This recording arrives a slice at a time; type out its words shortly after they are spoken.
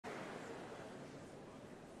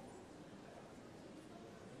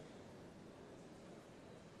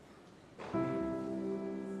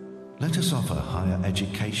let us offer higher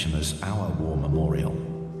education as our war memorial.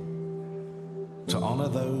 To honour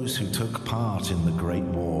those who took part in the Great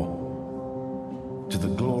War, to the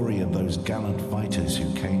glory of those gallant fighters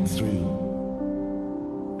who came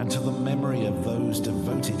through, and to the memory of those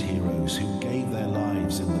devoted heroes who gave their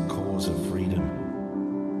lives in the cause of freedom.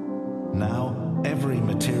 Now, every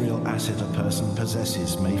material asset a person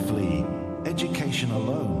possesses may flee. Education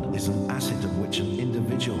alone is an asset of which an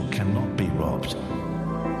individual cannot be robbed.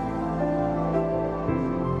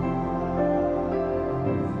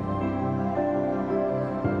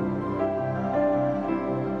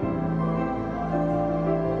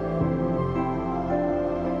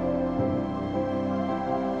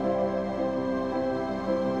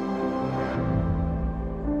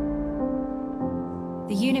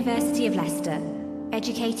 The University of Leicester,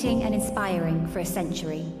 educating and inspiring for a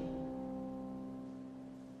century.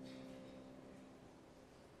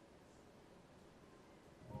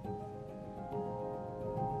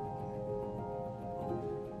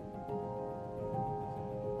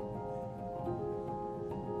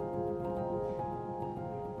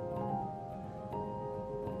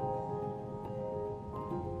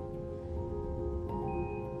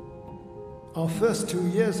 Our first 2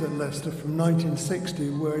 years at Leicester from 1960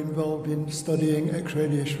 were involved in studying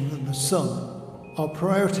X-radiation from the sun. Our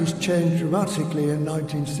priorities changed dramatically in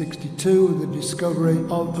 1962 with the discovery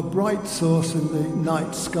of a bright source in the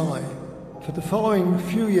night sky. For the following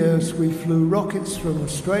few years we flew rockets from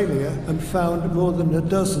Australia and found more than a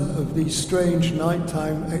dozen of these strange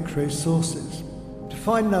nighttime X-ray sources. To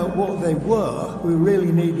find out what they were, we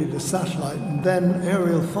really needed a satellite, and then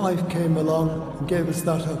Ariel 5 came along and gave us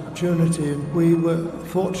that opportunity, and we were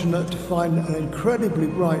fortunate to find an incredibly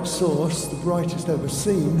bright source, the brightest ever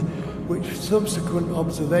seen, which subsequent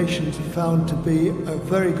observations have found to be a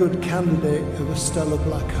very good candidate of a stellar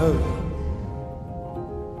black hole.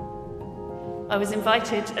 I was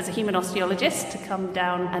invited as a human osteologist to come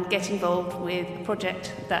down and get involved with a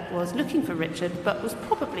project that was looking for Richard, but was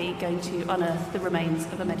probably going to unearth the remains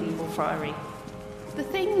of a medieval friary. The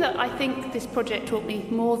thing that I think this project taught me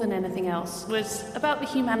more than anything else was about the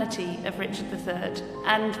humanity of Richard III,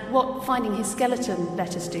 and what finding his skeleton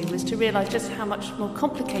let us do was to realise just how much more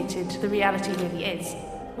complicated the reality really is.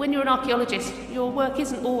 When you're an archaeologist, your work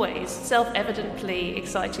isn't always self-evidently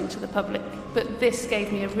exciting to the public, but this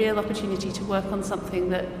gave me a real opportunity to work on something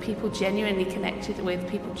that people genuinely connected with,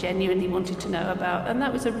 people genuinely wanted to know about, and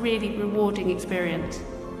that was a really rewarding experience.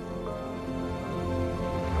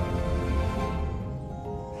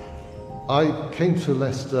 I came to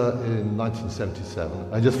Leicester in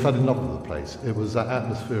 1977. I just fell in love with the place. It was that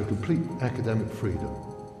atmosphere of complete academic freedom.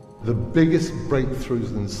 The biggest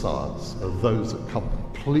breakthroughs in science are those that come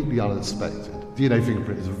completely unexpected. DNA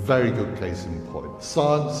fingerprint is a very good case in point.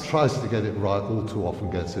 Science tries to get it right, all too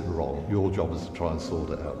often gets it wrong. Your job is to try and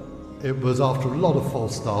sort it out. It was after a lot of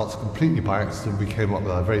false starts, completely by accident, we came up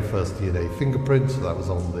with our very first DNA fingerprint. So that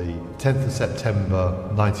was on the 10th of September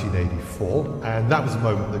 1984, and that was a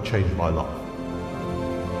moment that changed my life.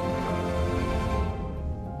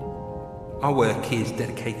 Our work is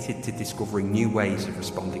dedicated to discovering new ways of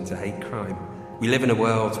responding to hate crime. We live in a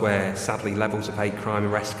world where, sadly, levels of hate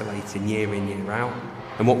crime are escalating year in, year out.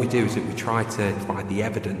 And what we do is that we try to provide the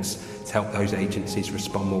evidence to help those agencies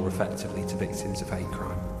respond more effectively to victims of hate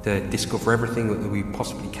crime, to discover everything that we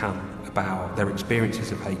possibly can about their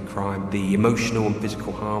experiences of hate crime, the emotional and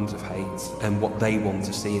physical harms of hate, and what they want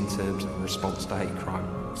to see in terms of a response to hate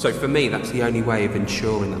crime. So for me, that's the only way of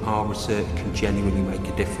ensuring that our research can genuinely make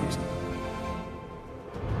a difference.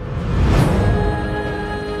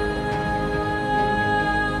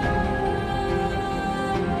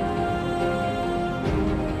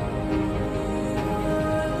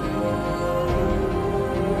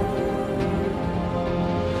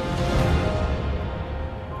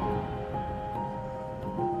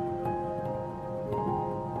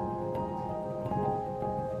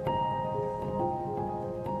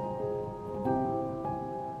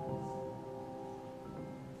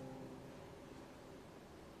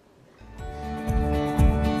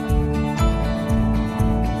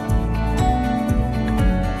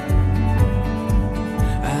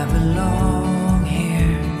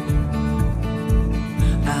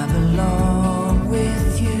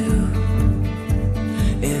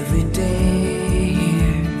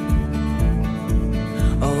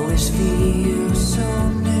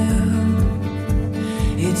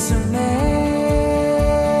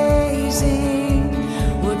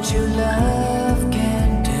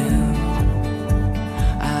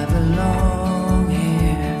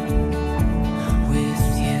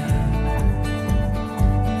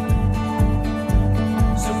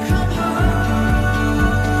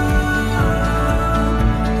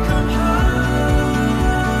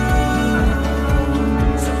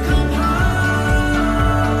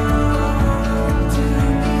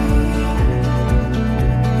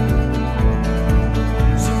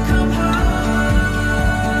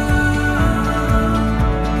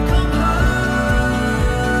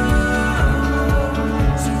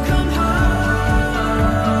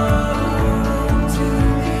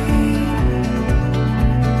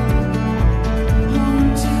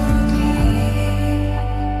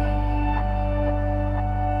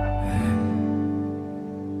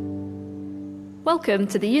 Welcome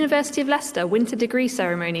to the University of Leicester Winter Degree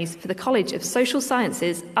Ceremonies for the College of Social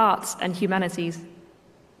Sciences, Arts and Humanities.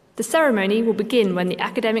 The ceremony will begin when the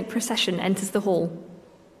academic procession enters the hall.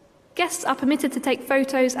 Guests are permitted to take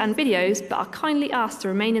photos and videos, but are kindly asked to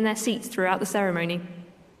remain in their seats throughout the ceremony.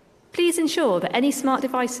 Please ensure that any smart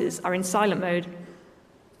devices are in silent mode.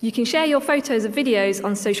 You can share your photos and videos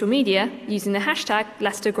on social media using the hashtag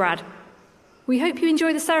LeicesterGrad. We hope you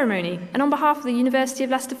enjoy the ceremony, and on behalf of the University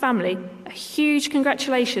of Leicester family, a huge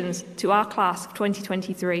congratulations to our class of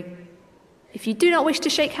 2023. If you do not wish to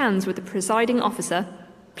shake hands with the presiding officer,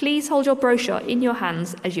 please hold your brochure in your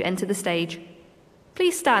hands as you enter the stage.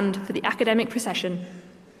 Please stand for the academic procession.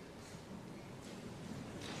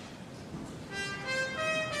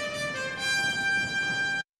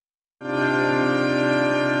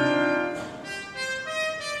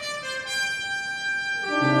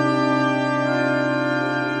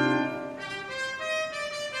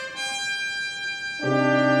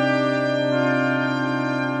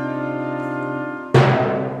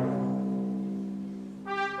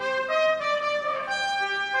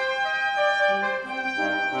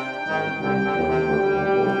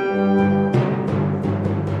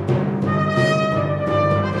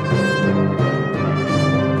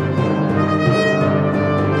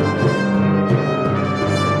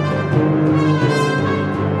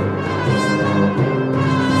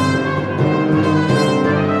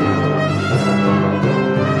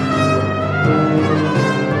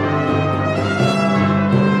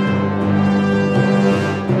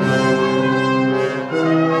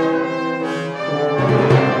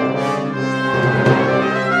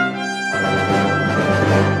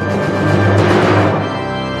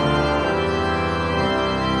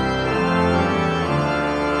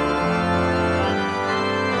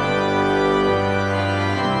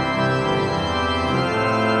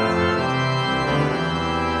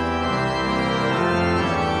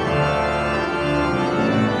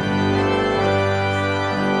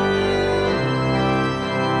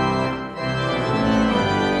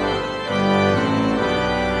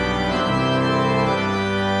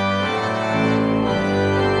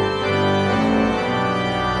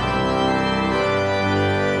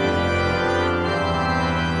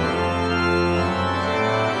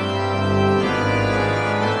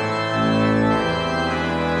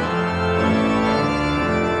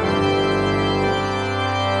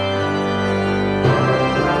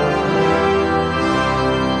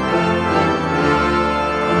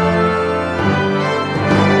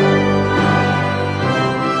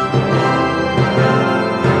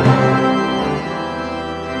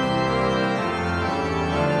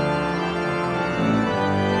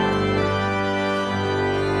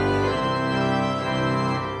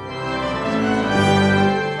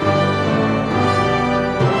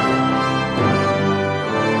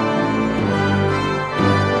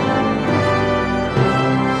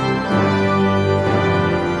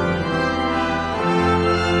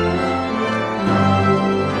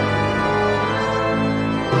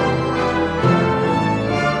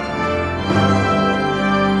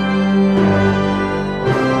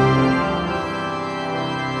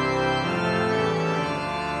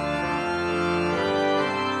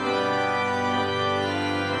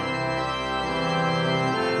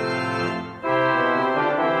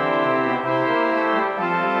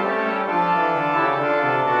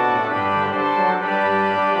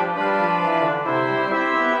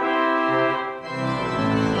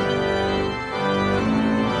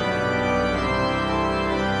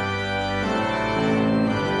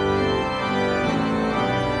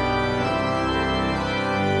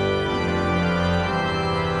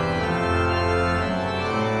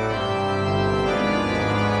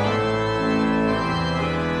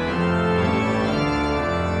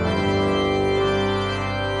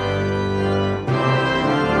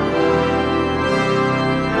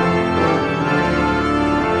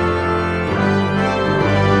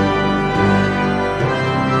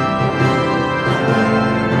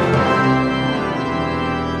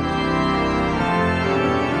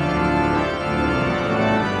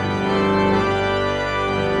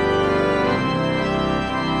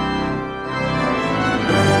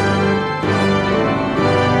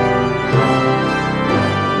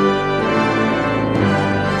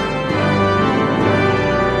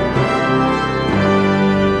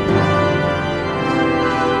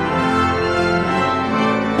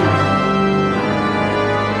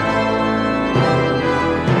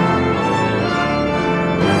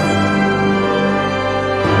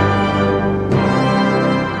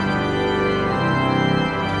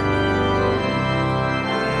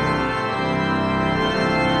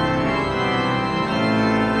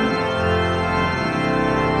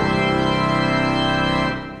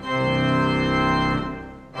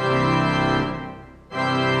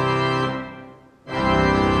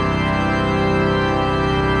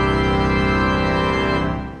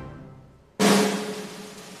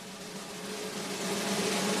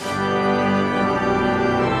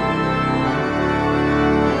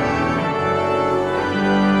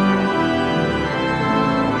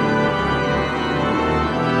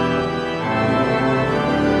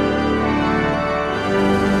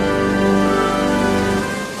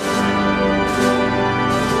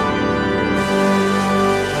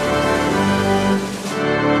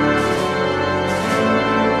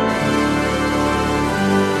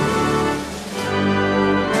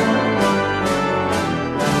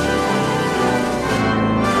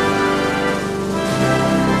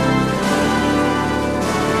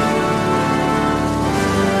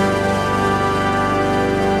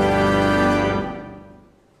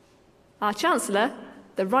 Our Chancellor,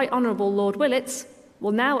 the Right Honourable Lord Willits,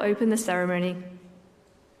 will now open the ceremony.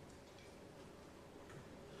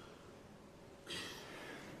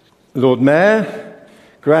 Lord Mayor,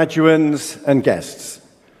 graduands and guests,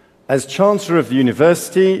 as Chancellor of the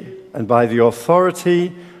University and by the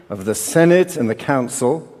authority of the Senate and the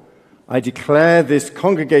Council, I declare this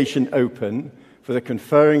congregation open for the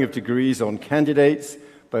conferring of degrees on candidates,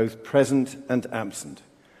 both present and absent.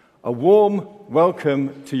 A warm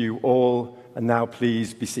welcome to you all, and now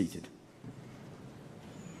please be seated.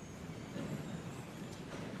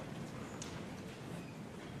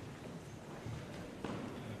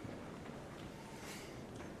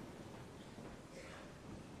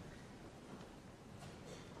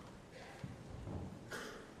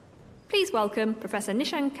 Please welcome Professor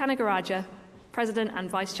Nishank Kanagaraja, President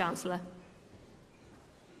and Vice-Chancellor.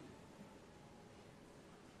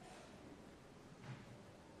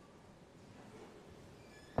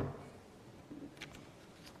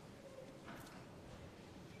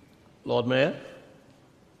 Lord Mayor,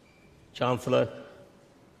 Chancellor,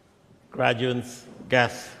 graduates,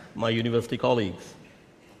 guests, my university colleagues.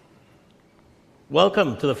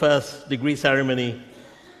 Welcome to the first degree ceremony,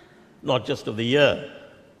 not just of the year,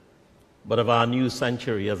 but of our new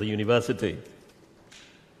century as a university.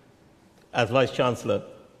 As Vice-Chancellor,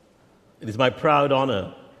 it is my proud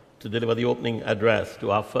honor to deliver the opening address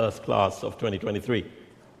to our first class of 2023.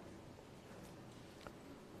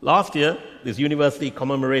 Last year, this university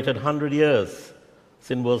commemorated 100 years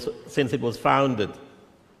since it was founded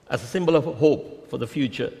as a symbol of hope for the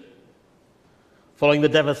future, following the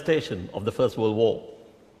devastation of the First World War.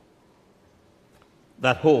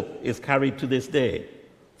 That hope is carried to this day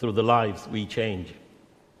through the lives we change.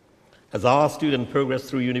 As our students progress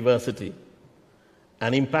through university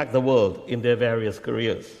and impact the world in their various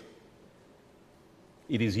careers,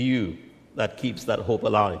 it is you that keeps that hope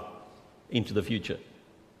alive into the future.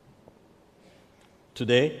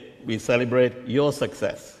 Today, we celebrate your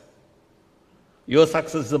success. Your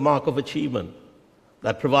success is a mark of achievement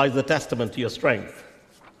that provides a testament to your strength,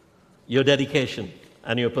 your dedication,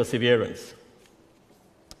 and your perseverance.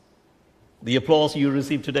 The applause you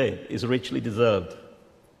receive today is richly deserved.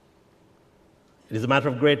 It is a matter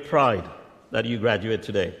of great pride that you graduate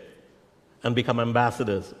today and become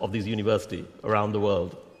ambassadors of this university around the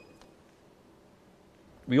world.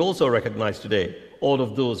 We also recognize today all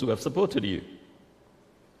of those who have supported you,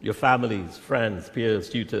 your families, friends, peers,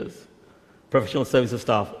 tutors, professional services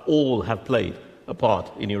staff, all have played a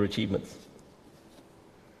part in your achievements.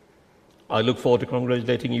 I look forward to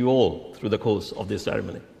congratulating you all through the course of this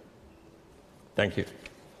ceremony. Thank you.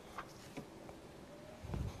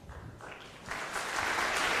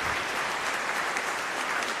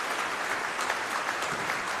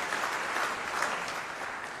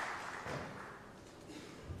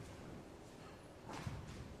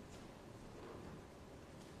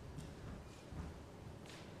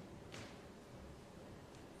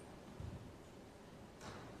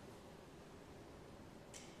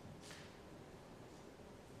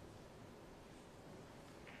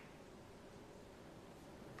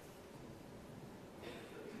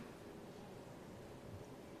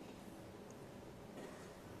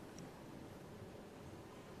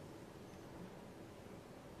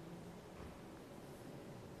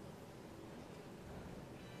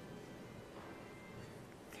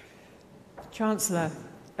 Chancellor,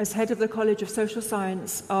 as head of the College of Social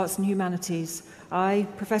Science, Arts and Humanities, I,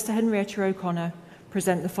 Professor Henrietta O'Connor,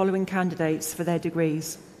 present the following candidates for their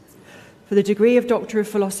degrees. For the degree of Doctor of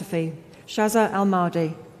Philosophy, Shaza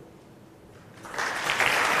Al-Mahdi.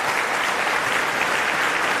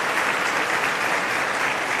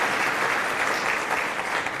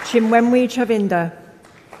 Chimwemwe Chavinda.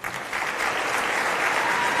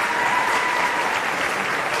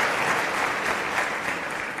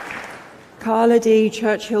 Carla D.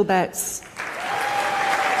 Churchill-Betts.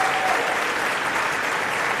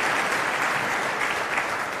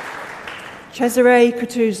 Cesare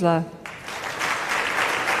Kutuzla.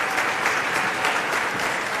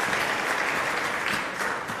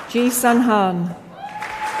 Ji Sun-Han.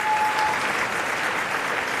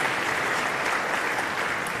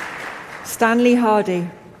 Stanley Hardy.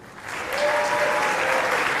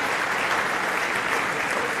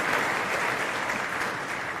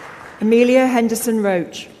 Amelia Henderson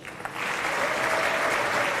Roach.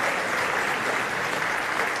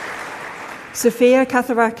 Sophia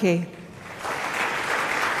Katharaki.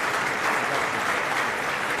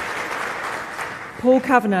 Paul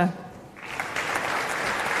Kavanagh.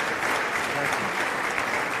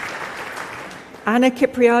 Anna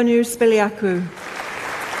Kyprianou Spiliakou.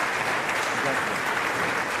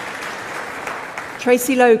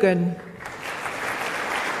 Tracy Logan.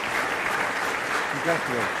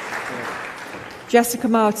 Congratulations. Jessica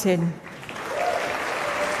Martin.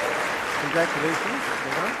 Congratulations.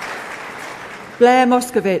 Well done. Blair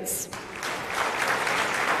Moskowitz.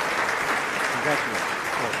 Congratulations.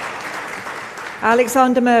 Well done.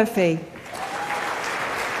 Alexander Murphy.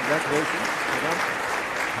 Congratulations. Well done.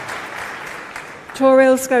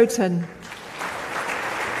 Toril Scoton.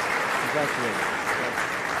 Congratulations. Well done.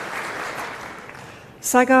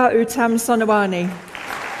 Sagar Uttam Sonawani.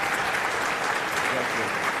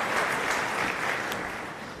 Congratulations.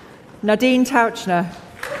 Nadine Tauchner.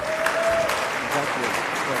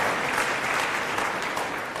 Congratulations. Well done.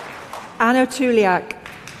 Anna Tuliak.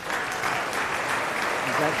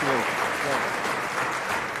 Congratulations. Well done.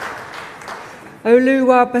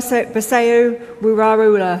 Oluwa Baseo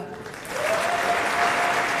Wurarula.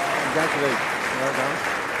 Congratulations. Well done.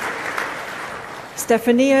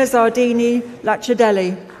 Stefania Zardini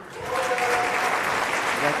Lacciadelli.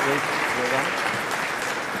 Congratulations. Well done.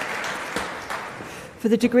 For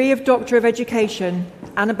the degree of Doctor of Education,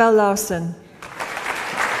 Annabelle Larson.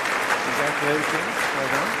 Congratulations. Well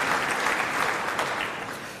done.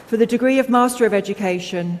 For the degree of Master of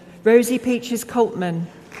Education, Rosie Peaches Coltman.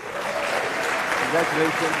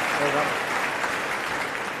 Congratulations. Well done.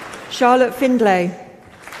 Charlotte Findlay.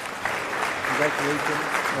 Congratulations.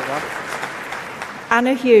 Well done.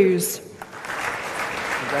 Anna Hughes.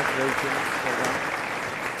 Congratulations. Well done.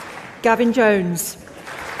 Gavin Jones.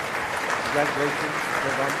 Congratulations.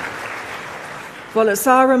 Well done.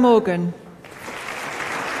 Volatsara Morgan.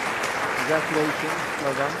 Congratulations.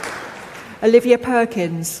 Well done. Olivia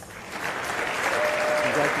Perkins.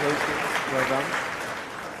 Congratulations. Well done.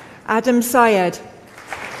 Adam Syed.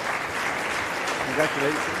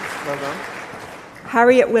 Congratulations. Well done.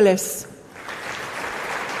 Harriet Willis.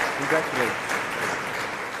 Congratulations.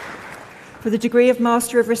 For the degree of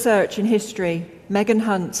Master of Research in History, Megan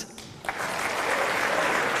Hunt.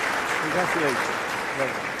 Congratulations. Well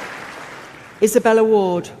done. Isabella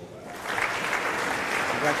Ward.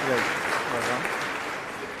 Congratulations. Well done.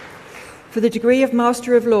 For the degree of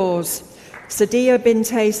Master of Laws, Sadia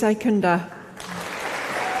Binte Saikunda.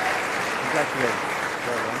 Congratulations.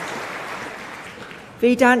 Well done.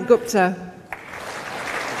 Vedant Gupta.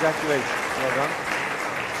 Congratulations. Well done.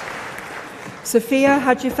 Sophia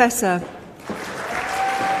Hajifessa.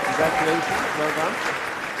 Congratulations. Well done.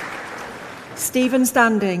 Stephen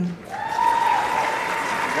Standing.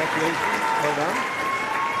 Congratulations. Well done.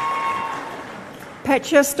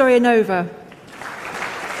 Petya Stoyanova.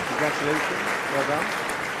 Congratulations. Well done.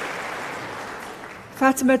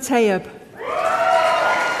 Fatima Tayyab.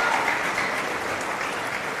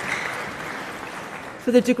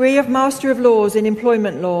 For the degree of Master of Laws in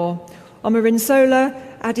Employment Law, Omarinsola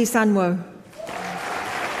Adisanwo.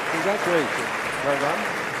 Congratulations. Well done.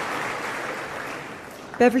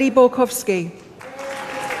 Beverly Borkowski.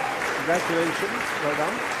 Congratulations. Well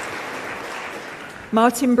done.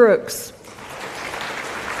 Martin Brooks.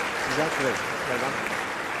 Congratulations. Well done.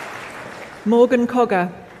 Morgan Cogger.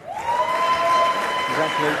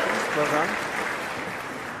 Congratulations. Well done.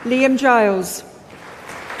 Liam Giles.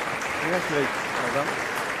 Congratulations. Well done.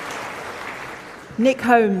 Nick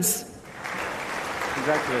Holmes.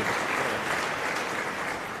 Congratulations. Well done.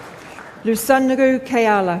 Lusanru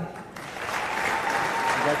Keala.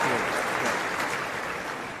 Congratulations. Well done.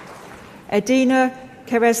 Edina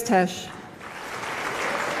Kerestesh.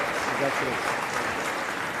 Congratulations.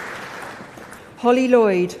 Holly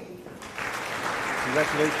Lloyd.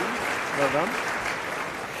 Congratulations. Well done.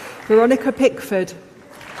 Veronica Pickford.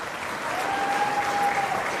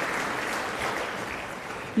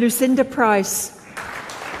 Lucinda Price.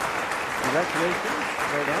 Congratulations.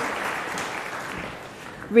 Well done.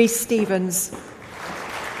 Reese Stevens.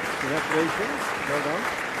 Congratulations. Well done.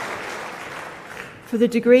 For the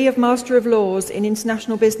degree of Master of Laws in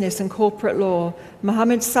International Business and Corporate Law,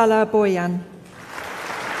 Mohammed Salah Boyan.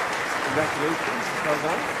 Congratulations. Well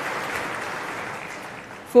done.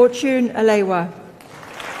 Fortune Alewa.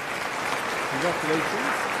 Congratulations.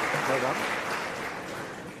 Well done.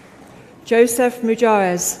 Joseph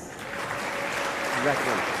Mujaez.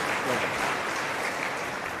 Congratulations. Well done.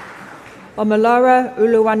 Omalara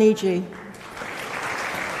Uluwaniji.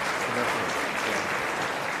 Congratulations.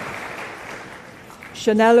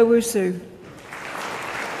 Chanel Owusu.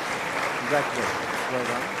 Congratulations. Well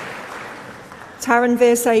done.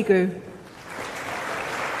 Taranvir Segu.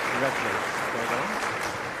 Congratulations. Well done.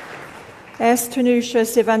 S. Tanusha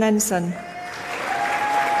Sivanensan.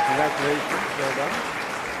 Congratulations. Well done.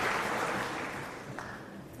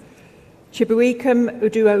 Chibuikem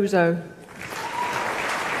Uduozo.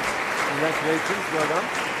 Congratulations. Well done.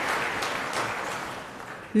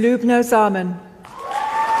 Lubna Zaman.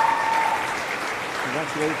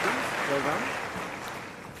 Congratulations. Well done.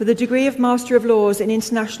 For the degree of Master of Laws in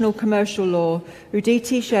International Commercial Law,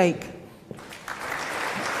 Uditi Sheikh.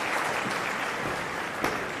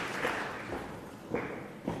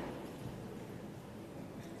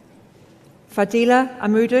 Fadila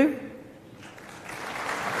Amudu.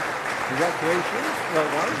 Congratulations. Well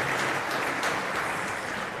done.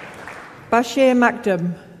 Bashir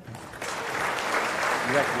Makdum.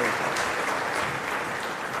 Congratulations.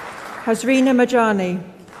 Hazrina Majani.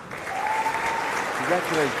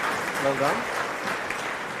 Congratulations. Well done.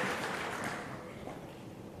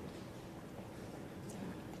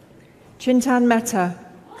 Chintan Mehta.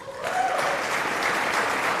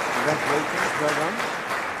 Congratulations. Well done.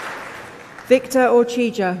 Victor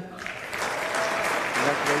Orchija.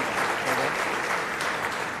 Congratulations. Well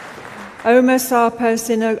done. Omar Sarper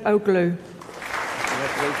Sina Oglu.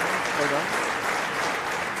 Congratulations. Well done.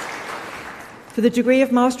 For the degree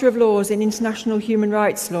of Master of Laws in International Human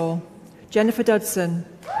Rights Law, Jennifer Dudson.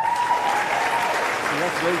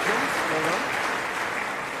 Congratulations. Well done.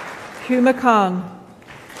 Huma Khan.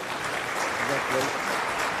 Congratulations.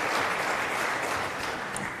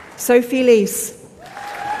 Sophie Lees.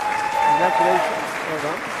 Congratulations. Well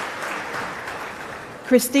done.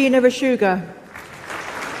 Christina Rashuga.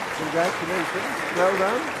 Congratulations. Well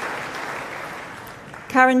done.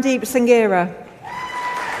 Karandeep Sangira.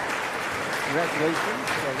 Congratulations.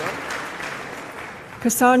 Well done.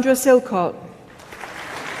 Cassandra Silcott.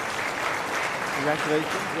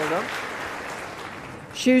 Congratulations. Well done.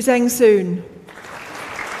 Shu Zeng Soon.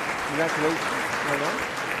 Congratulations. Well done.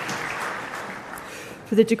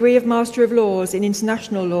 For the degree of Master of Laws in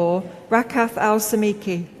International Law, Rakath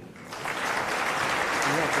Al-Samiki.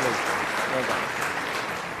 Congratulations. Well done.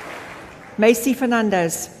 Macy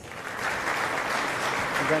Fernandez.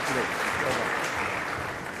 Congratulations. Well done.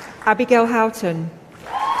 Abigail Houghton.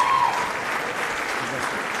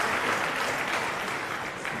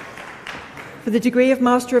 For the degree of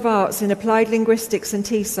Master of Arts in Applied Linguistics and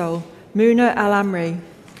TESOL, Muna Al-Amri.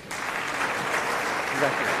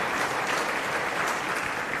 Congratulations.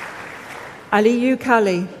 Aliyu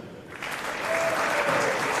Kali.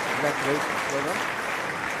 Congratulations. Well done.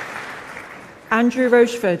 Andrew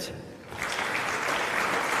Rochford.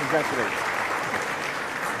 Congratulations.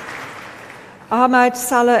 Ahmad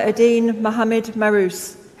Salah Adin Mohammed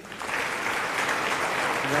Marous.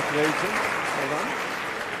 Congratulations. Well done.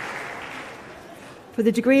 For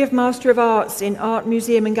the degree of Master of Arts in Art,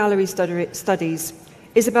 Museum and Gallery Studies,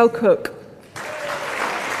 Isabel Cook.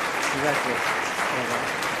 Congratulations. Well done.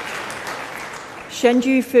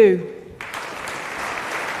 Shenju Fu.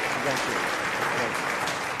 Congratulations. Well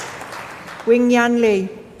done. Wing Yan Li.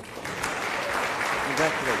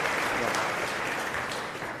 Congratulations. Well done.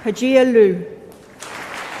 Hajia Lu.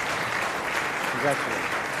 Congratulations.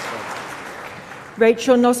 Well done.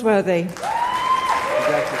 Rachel Nosworthy.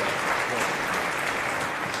 Congratulations. Well done.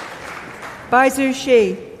 Baizu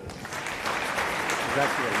Shi.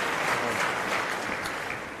 Congratulations. Well done.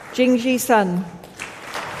 Jingji Sun.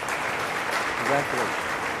 Congratulations.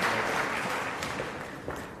 Well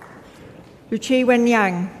done. Luchi Wen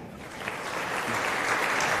Yang.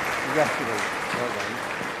 Congratulations. Well done.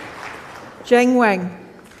 Zheng Weng.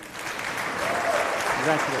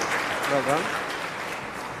 Congratulations. Well done.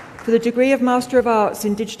 For the degree of Master of Arts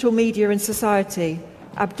in Digital Media and Society,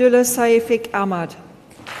 Abdullah Saifik Ahmad.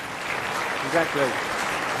 Congratulations.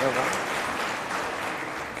 Well done.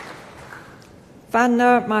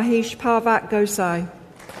 Vanna Mahesh Parvat Gosai.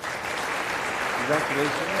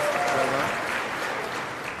 Congratulations. Well done.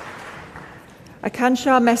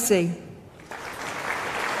 Akansha Messi.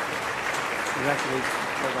 Congratulations.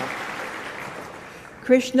 Well done.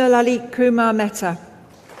 Krishna Lalit Kumar Mehta.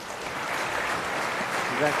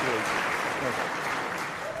 Congratulations. Well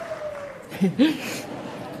done.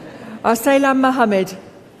 Arsailam Mohammed.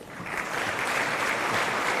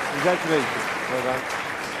 Congratulations. Well done.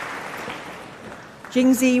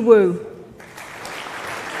 Jingzi Wu.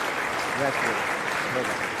 Congratulations. Well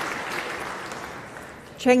done.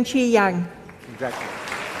 Cheng Chi Yang. Congratulations.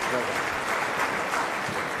 Well done.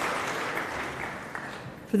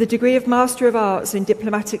 For the degree of Master of Arts in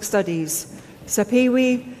Diplomatic Studies,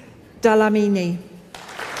 Sapiwi Dalamini.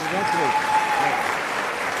 Congratulations. Well done.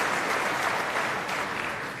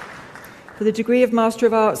 For the degree of Master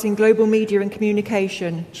of Arts in Global Media and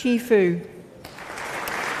Communication, Chi Fu.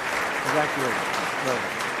 Congratulations. Well done.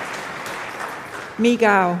 Mi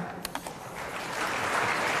Gao.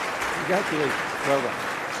 Congratulations. Well done.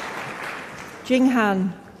 Jing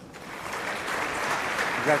Han.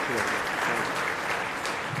 Congratulations. Well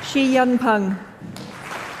done. Shi Yun Peng.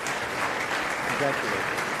 Congratulations.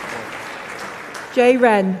 Well done. Jay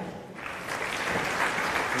Ren.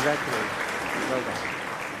 Congratulations. Well done.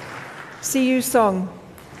 Siyu Song.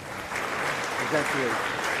 Congratulations.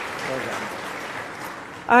 Well done.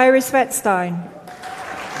 Iris Wettstein.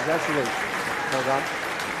 Congratulations. Well done.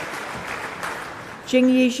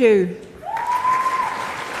 Jingyi Zhu.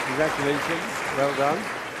 Congratulations. Well done.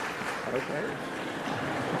 Okay.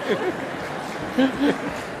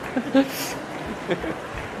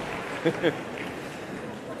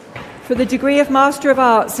 For the degree of Master of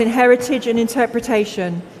Arts in Heritage and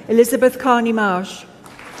Interpretation, Elizabeth Carney Marsh.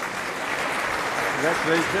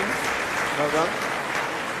 Congratulations. Well done.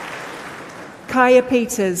 Kaya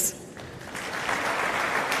Peters.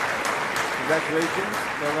 Congratulations.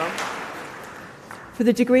 Well done. For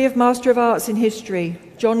the degree of Master of Arts in History,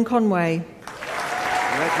 John Conway.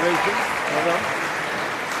 Congratulations. Well done.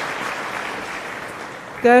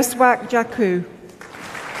 Gerswak Jaku.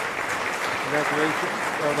 Congratulations.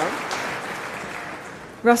 Well done.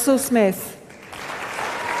 Russell Smith.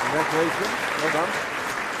 Congratulations. Well done.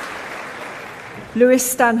 Lewis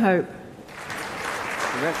Stanhope.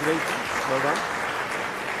 Congratulations. Well done.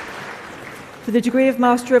 For the degree of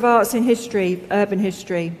Master of Arts in History, Urban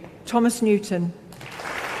History, Thomas Newton.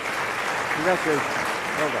 Congratulations.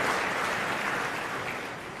 Well done.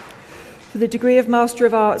 For the degree of Master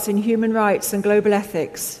of Arts in Human Rights and Global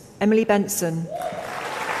Ethics, Emily Benson.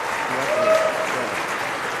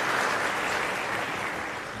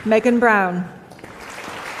 Megan Brown.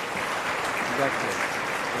 Congratulations.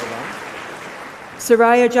 Well done.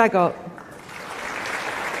 Soraya Jagot.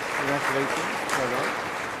 Congratulations. Well done.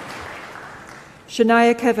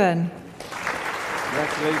 Shania Kevin.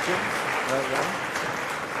 Congratulations. Well done.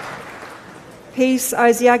 Peace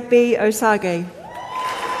Isiagbe Osage.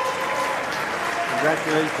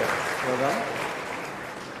 Congratulations. Well done.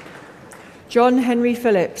 John Henry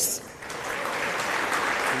Phillips.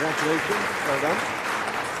 Congratulations. Well done.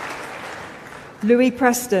 Louis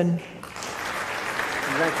Preston.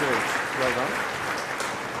 Congratulations. Well done.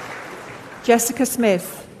 Jessica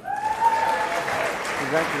Smith.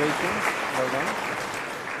 Congratulations. Well done.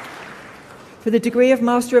 For the degree of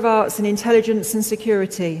Master of Arts in Intelligence and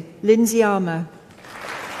Security, Lindsay Armour.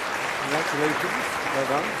 Congratulations. Well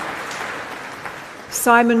done.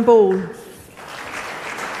 Simon Ball.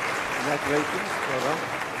 Congratulations. Well done.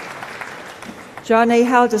 Jane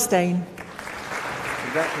Halderstein.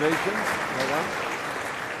 Congratulations. Well done.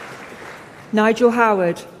 Nigel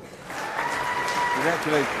Howard.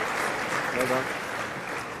 Congratulations. Well done.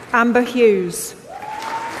 Amber Hughes.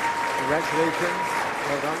 Congratulations.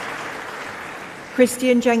 Well done.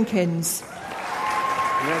 Christian Jenkins.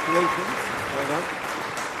 Congratulations. Well done.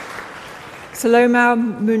 Saloma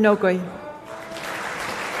Munogi.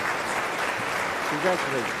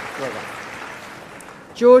 Congratulations. Well done.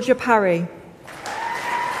 Georgia Parry.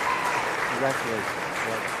 Congratulations.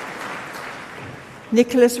 Well done.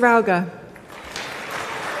 Nicholas Rauger.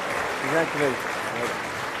 Congratulations. Well done.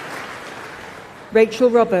 Rachel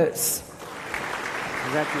Roberts.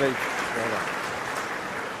 Congratulations. Well done.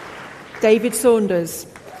 David Saunders.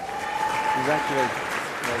 Congratulations.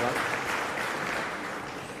 Well done.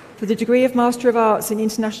 For the degree of Master of Arts in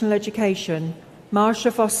International Education,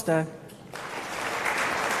 Marsha Foster.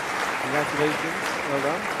 Congratulations. Well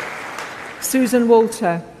done. Susan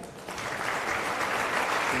Walter.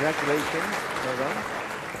 Congratulations. Well done.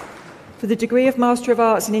 For the degree of Master of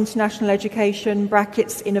Arts in International Education,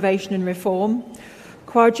 brackets Innovation and Reform,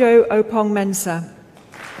 Kwajo Opong Mensah.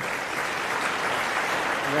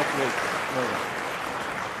 Congratulations. Well done.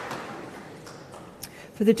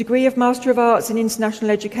 For the degree of Master of Arts in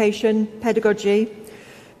International Education, Pedagogy,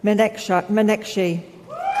 Menekshi.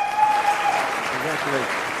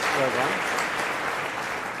 Congratulations. Well done.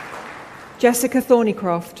 Jessica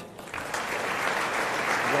Thornycroft.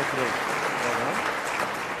 Congratulations. Well done.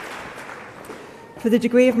 For the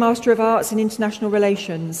degree of Master of Arts in International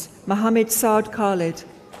Relations, Mohammed Saad Khalid.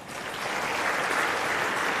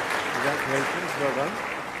 Congratulations. Well done.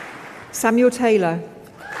 Samuel Taylor.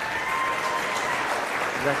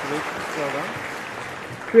 Congratulations. Well done.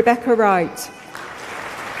 Rebecca Wright.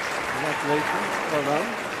 Congratulations. Well done.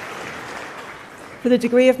 For the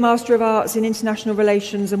degree of Master of Arts in International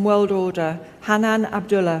Relations and World Order, Hanan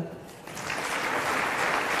Abdullah.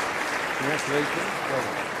 Congratulations. Well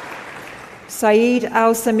done. Saeed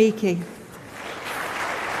Al-Samiki.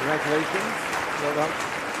 Congratulations. Well done.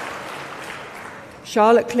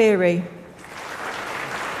 Charlotte Cleary.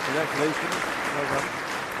 Congratulations. Well done.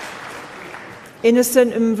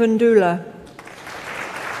 Innocent Mvundula.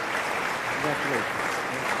 Congratulations.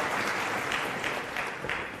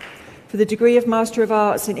 For the degree of Master of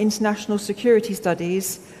Arts in International Security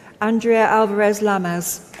Studies, Andrea Alvarez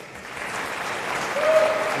Lamas.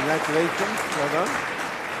 Congratulations. Well done.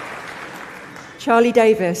 Charlie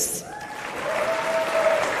Davis.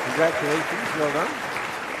 Congratulations, well done.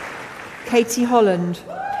 Katie Holland.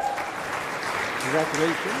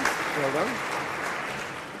 Congratulations, well done.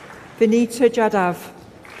 Vinita Jadav.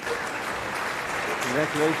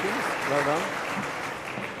 Congratulations, well done.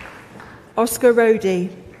 Oscar Rody.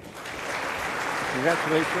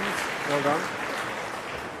 Congratulations, well done.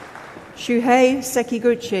 Shuhei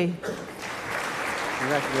Sekiguchi.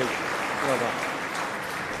 Congratulations, well done.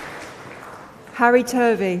 Harry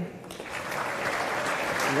Turvey.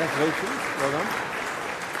 Congratulations, well done.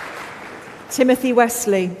 Timothy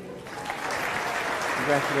Wesley.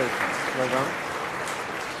 Congratulations, well done.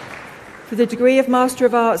 For the degree of Master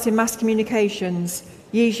of Arts in Mass Communications,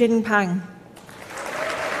 Yijing Pang.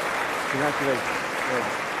 Congratulations, well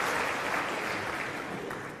done.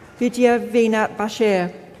 Vidya Vinat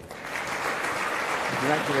Bashir.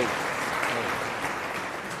 Congratulations, well done.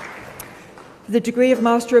 For the degree of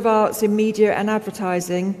Master of Arts in Media and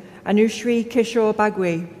Advertising, Anushri Kishore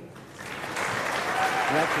Bagwi.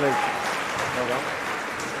 Congratulations, well done.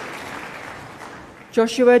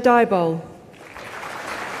 Joshua Dybol.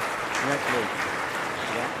 Congratulations,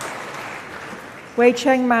 well done. Wei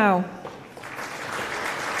Cheng Mao.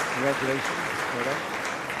 Congratulations, well done.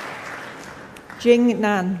 Jing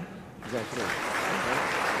Nan. Congratulations, well done.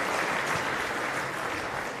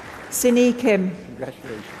 Sini Kim.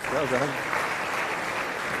 Congratulations, well done.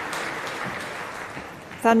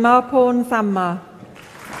 Thanmarporn Thamma.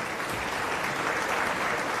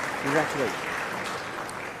 Congratulations.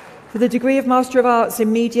 For the degree of Master of Arts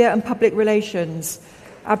in Media and Public Relations,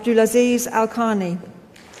 Abdulaziz Al-Khani.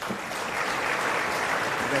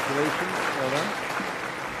 Congratulations, well done.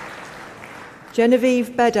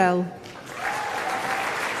 Genevieve Bedell.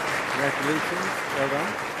 Congratulations, well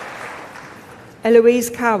done. Eloise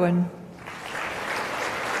Cowan.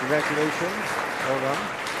 Congratulations, well done.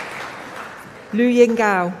 Lu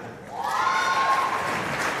Yingao.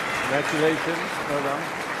 Congratulations, well done.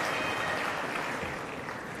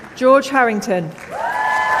 George Harrington.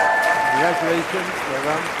 Congratulations, well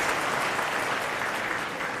done.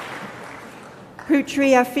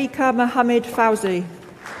 Putri Afika Mohammed Fauzi.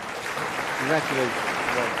 Congratulations,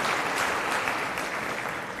 well done.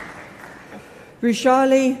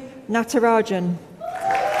 Rushali Natarajan.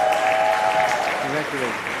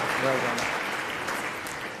 Congratulations, well done.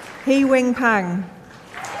 He Wing Pang.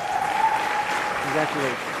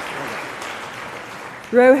 Congratulations, well done.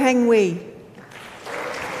 Ro Heng Wei.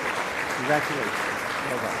 Congratulations,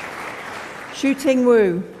 well done. Shu Ting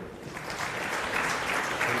Wu.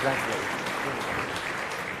 Congratulations, well done.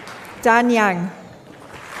 Dan Yang.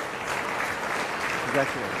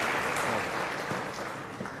 Congratulations, well done.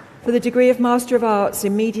 For the degree of Master of Arts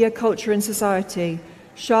in Media, Culture and Society,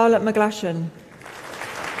 Charlotte McGlashan.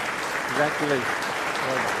 Congratulations,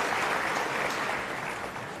 well done.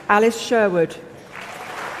 Alice Sherwood.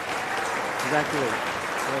 Congratulations,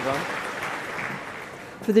 well done.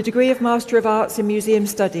 For the degree of Master of Arts in Museum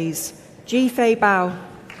Studies, Ji Fei Bao.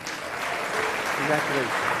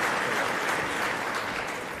 Congratulations.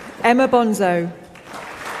 Emma Bonzo.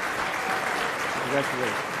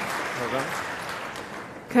 Congratulations. Well done.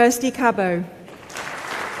 Kirsty Cabot.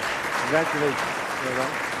 Congratulations. Well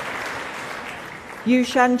done. Yu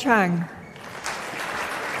Shan Chang.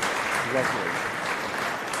 Congratulations.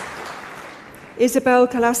 Isabel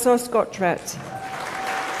Calassos Gottret.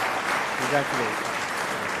 Congratulations.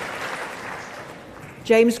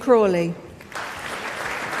 James Crawley.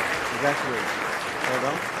 Congratulations. Well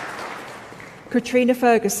done. Katrina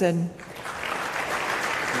Ferguson.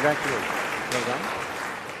 Congratulations. Well done.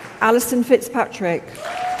 Alison Fitzpatrick.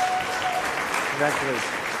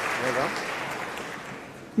 Congratulations. Well done.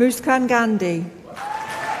 Muskan Gandhi.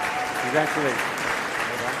 Congratulations.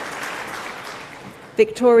 Well done.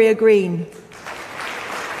 Victoria Green.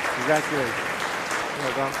 Congratulations.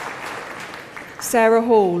 Well done. Sarah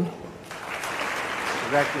Hall.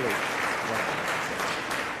 Congratulations. Well done.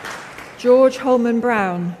 George Holman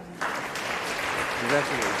Brown.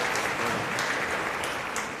 Congratulations. Well done.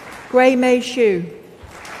 Gray Mei Shu.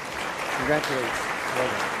 Congratulations. Well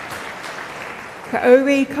done.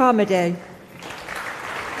 Kaori Karmade.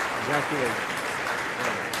 Congratulations. Well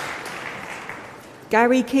done.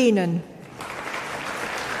 Gary Keenan.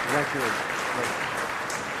 Congratulations. Well done.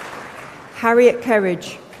 Harriet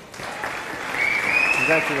Kerridge.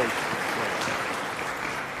 Congratulations. Well done.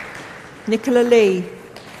 Nicola Lee.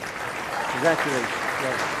 Congratulations.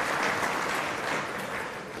 Well done.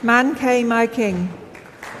 Man K. My King.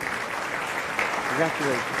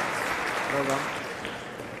 Congratulations. Well done.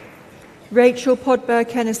 Rachel Podber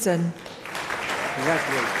Kennison.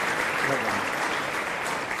 Congratulations. Well done.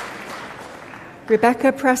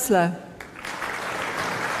 Rebecca Pressler.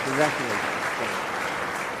 Congratulations.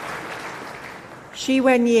 Shi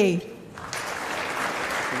Wen Yi.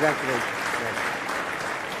 Congratulations.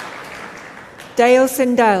 Dale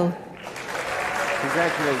Sindel.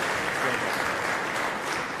 Congratulations.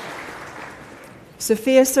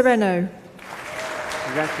 Sophia Sereno.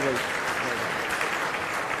 Congratulations.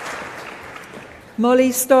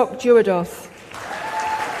 Molly Stock Duadoff.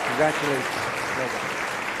 Congratulations.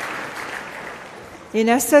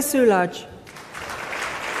 Inessa Sulaj.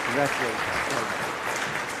 Congratulations.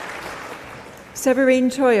 Severine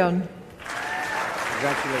Toyon.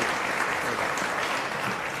 Congratulations.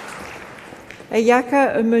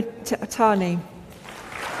 Ayaka Umutani.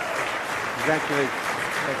 Congratulations.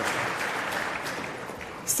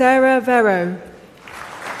 Sarah Vero.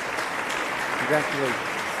 Congratulations.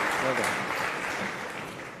 Well done.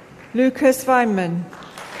 Lucas Weinman.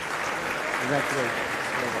 Congratulations.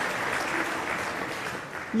 Well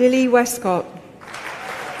done. Lily Westcott.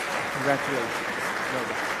 Congratulations. Well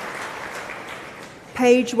done.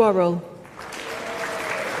 Paige Worrell.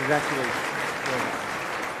 Congratulations. Well done.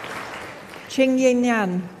 Ching Yin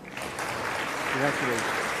Yan.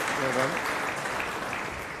 Congratulations. Well done.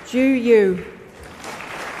 Ju Yu.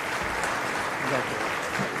 Congratulations.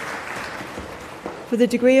 For the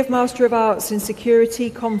degree of Master of Arts in Security,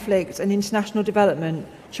 Conflict and International Development,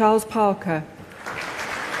 Charles Parker.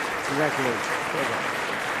 Congratulations. Well done.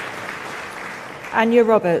 Anya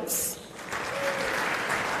Roberts.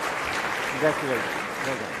 Congratulations.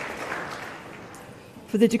 Well done.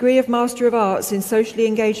 For the degree of Master of Arts in Socially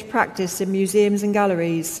Engaged Practice in Museums and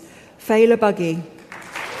Galleries, Fayla Buggy.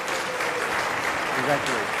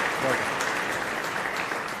 Congratulations. Well done.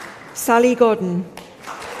 Sally Godden.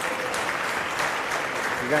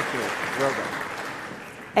 Congratulations. Well done.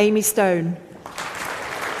 Amy Stone.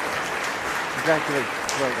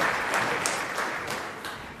 Congratulations. Well done.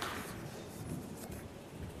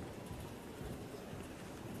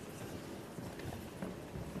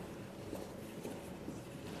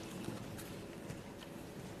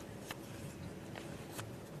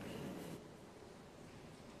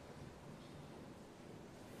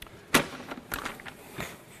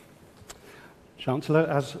 Chancellor,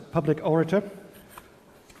 as public orator,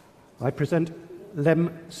 I present Lem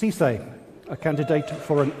Sisay, a candidate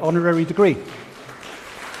for an honorary degree.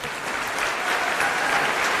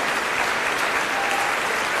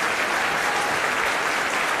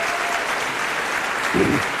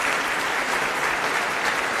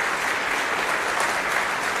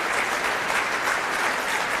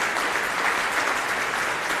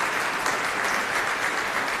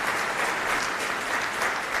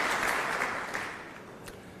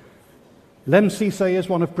 Lem Sisay is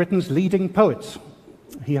one of Britain's leading poets.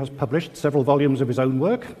 He has published several volumes of his own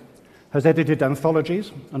work, has edited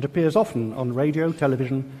anthologies, and appears often on radio,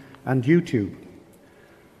 television, and YouTube.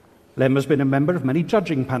 Lem has been a member of many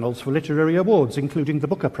judging panels for literary awards, including the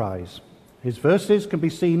Booker Prize. His verses can be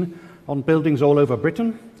seen on buildings all over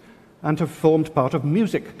Britain and have formed part of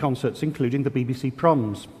music concerts, including the BBC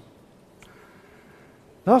Proms.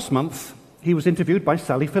 Last month, he was interviewed by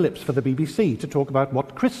Sally Phillips for the BBC to talk about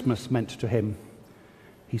what Christmas meant to him.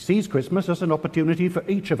 He sees Christmas as an opportunity for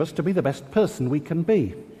each of us to be the best person we can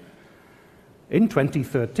be. In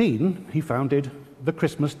 2013, he founded the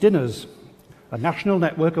Christmas Dinners, a national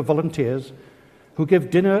network of volunteers who give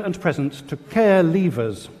dinner and presents to care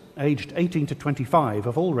leavers aged 18 to 25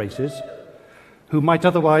 of all races who might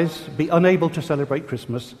otherwise be unable to celebrate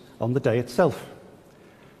Christmas on the day itself.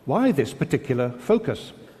 Why this particular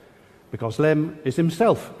focus? Because Lem is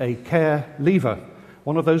himself a care leaver,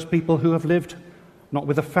 one of those people who have lived not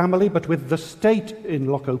with a family but with the state in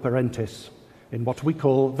loco parentis, in what we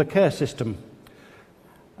call the care system.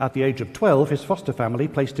 At the age of 12, his foster family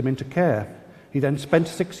placed him into care. He then spent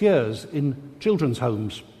 6 years in children's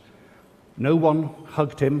homes. No one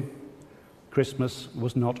hugged him. Christmas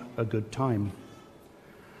was not a good time.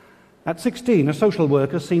 At 16, a social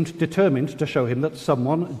worker seemed determined to show him that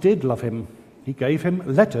someone did love him. He gave him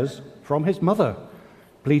letters from his mother,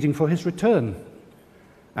 pleading for his return,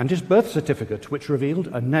 and his birth certificate, which revealed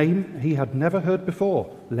a name he had never heard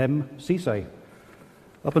before, Lem Sisay.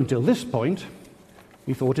 Up until this point,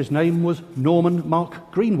 he thought his name was Norman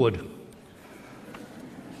Mark Greenwood.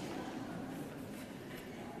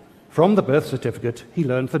 From the birth certificate, he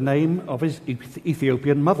learned the name of his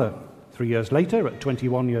Ethiopian mother. 3 years later, at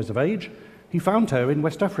 21 years of age, he found her in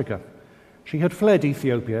West Africa. She had fled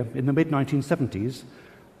Ethiopia in the mid-1970s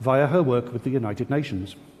via her work with the United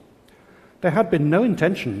Nations. There had been no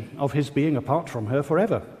intention of his being apart from her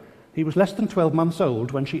forever. He was less than 12 months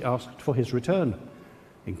old when she asked for his return.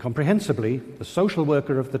 Incomprehensibly, the social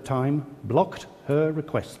worker of the time blocked her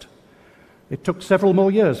request. It took several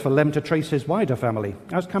more years for Lem to trace his wider family,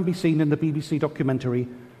 as can be seen in the BBC documentary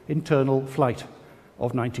Internal Flight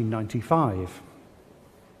of 1995.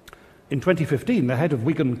 In 2015, the head of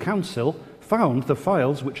Wigan Council found the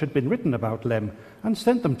files which had been written about Lem and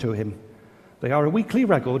sent them to him. They are a weekly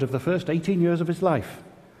record of the first 18 years of his life.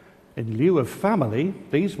 In lieu of family,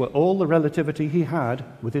 these were all the relativity he had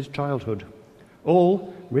with his childhood,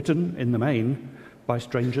 all written, in the main, by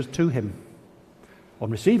strangers to him. On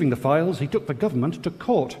receiving the files, he took the government to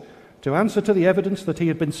court to answer to the evidence that he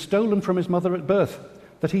had been stolen from his mother at birth,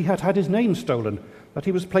 that he had had his name stolen, that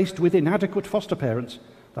he was placed with inadequate foster parents,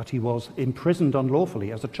 that he was imprisoned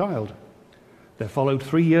unlawfully as a child. There followed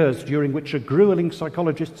 3 years during which a grueling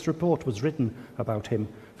psychologist's report was written about him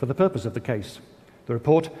for the purpose of the case. The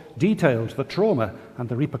report detailed the trauma and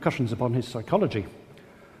the repercussions upon his psychology.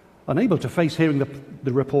 Unable to face hearing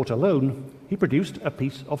the report alone, he produced a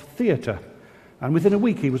piece of theatre, and within a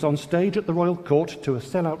week he was on stage at the Royal Court to a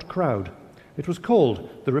sellout crowd. It was called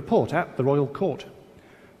The Report at the Royal Court.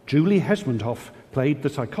 Julie Hesmondhoff played the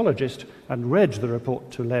psychologist and read the report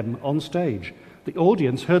to Lem on stage. The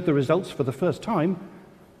audience heard the results for the first time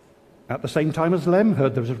at the same time as Lem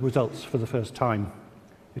heard the results for the first time.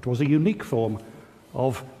 It was a unique form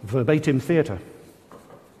of verbatim theatre.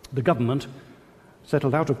 The government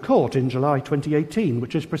settled out of court in July 2018,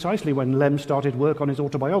 which is precisely when Lem started work on his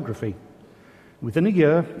autobiography. Within a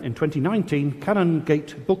year, in 2019,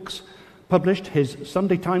 Canongate Books published his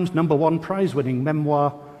Sunday Times #1 prize-winning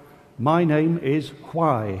memoir, My Name Is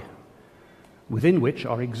Why, within which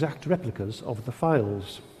are exact replicas of the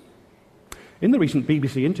files. In the recent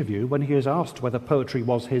BBC interview, when he is asked whether poetry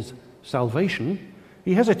was his salvation,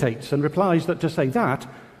 he hesitates and replies that to say that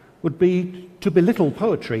would be to belittle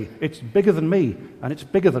poetry. It's bigger than me, and it's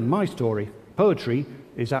bigger than my story. Poetry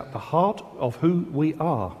is at the heart of who we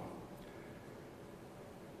are.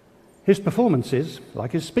 His performances,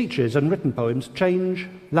 like his speeches and written poems, change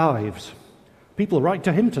lives. People write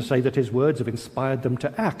to him to say that his words have inspired them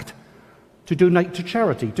to act, to donate to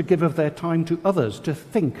charity, to give of their time to others, to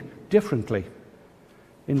think differently.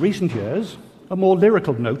 In recent years, a more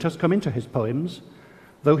lyrical note has come into his poems,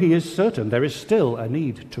 though he is certain there is still a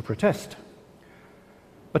need to protest.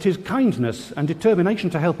 But his kindness and determination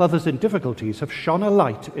to help others in difficulties have shone a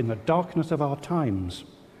light in the darkness of our times.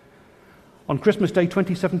 On Christmas Day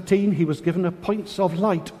 2017, he was given a Points of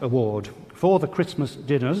Light award for the Christmas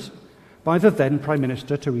dinners by the then Prime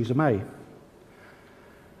Minister Theresa May.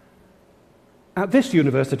 At this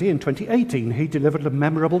university in 2018, he delivered a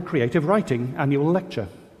memorable creative writing annual lecture.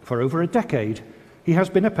 For over a decade, he has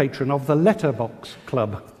been a patron of the Letterbox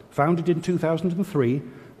Club, founded in 2003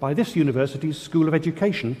 by this university's School of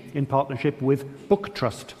Education in partnership with Book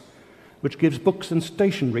Trust, which gives books and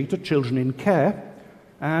stationery to children in care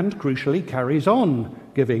and, crucially, carries on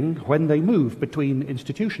giving when they move between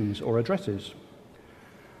institutions or addresses.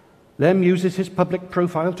 Lem uses his public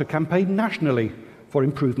profile to campaign nationally for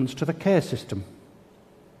improvements to the care system.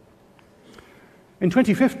 In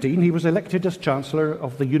 2015, he was elected as Chancellor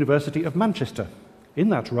of the University of Manchester. In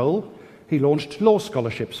that role, he launched law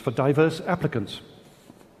scholarships for diverse applicants.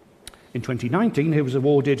 In 2019, he was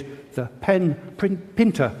awarded the PEN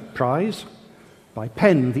Pinter Prize by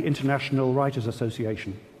PEN, the International Writers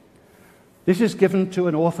Association. This is given to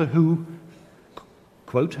an author who,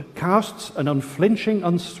 quote, casts an unflinching,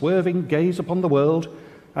 unswerving gaze upon the world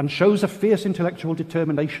and shows a fierce intellectual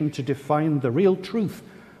determination to define the real truth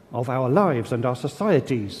of our lives and our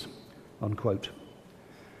societies, unquote.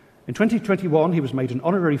 In 2021, he was made an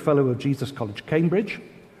Honorary Fellow of Jesus College, Cambridge,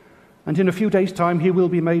 and in a few days' time he will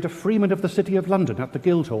be made a Freeman of the City of London at the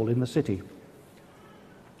Guildhall in the city.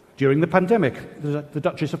 During the pandemic, the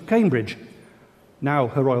Duchess of Cambridge, now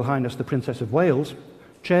Her Royal Highness the Princess of Wales,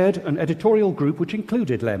 chaired an editorial group which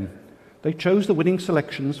included Lem. They chose the winning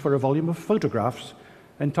selections for a volume of photographs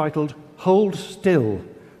entitled Hold Still,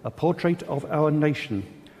 a Portrait of Our Nation,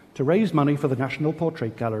 to raise money for the National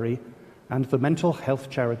Portrait Gallery and the mental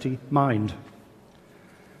health charity Mind.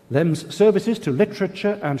 Lem's services to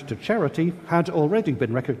literature and to charity had already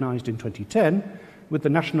been recognised in 2010 with the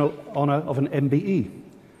national honour of an MBE.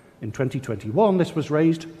 In 2021, this was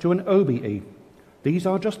raised to an OBE. These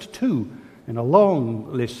are just two in a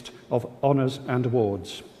long list of honours and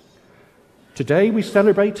awards. Today we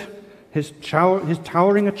celebrate his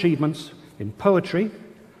towering achievements in poetry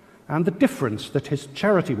and the difference that his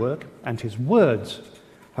charity work and his words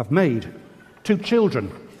have made to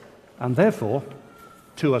children and therefore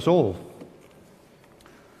to us all.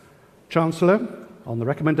 Chancellor, on the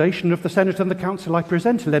recommendation of the Senate and the Council, I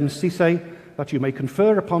present Lem Cisse that you may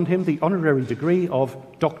confer upon him the honorary degree of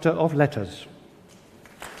Doctor of Letters.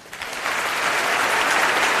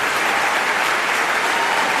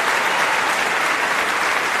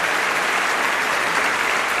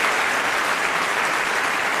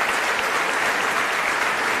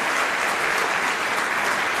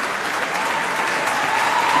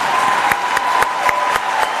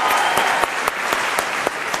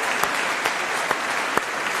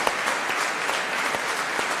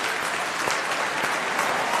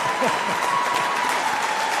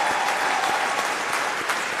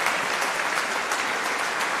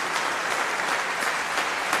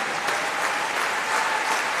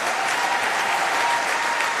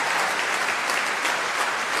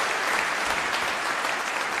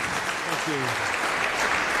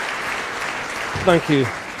 Thank you.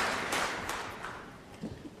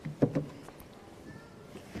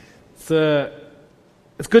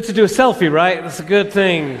 It's good to do a selfie, right? That's a good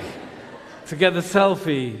thing. To get the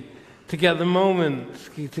selfie, to get the moment,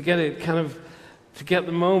 to get it kind of, to get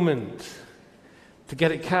the moment, to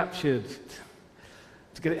get it captured,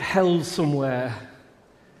 to get it held somewhere,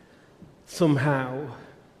 somehow,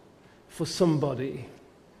 for somebody.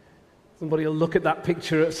 Somebody will look at that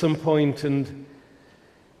picture at some point and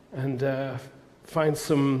find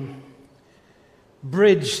some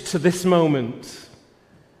bridge to this moment,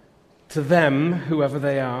 to them, whoever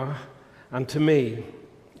they are, and to me.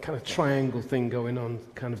 Kind of triangle thing going on,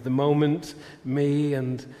 kind of the moment, me,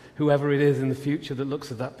 and whoever it is in the future that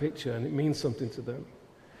looks at that picture, and it means something to them.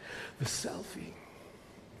 The selfie.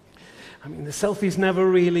 I mean, the selfie's never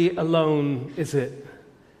really alone, is it?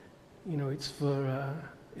 You know, it's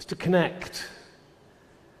to connect.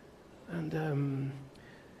 And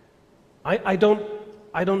my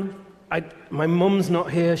mum's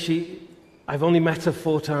not here. I've only met her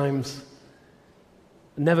 4 times.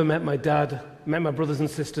 Never met my dad. Met my brothers and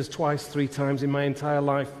sisters twice, 3 times in my entire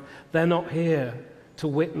life. They're not here to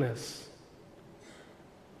witness.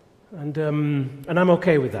 And I'm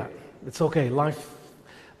okay with that. It's okay.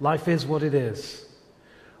 Life is what it is.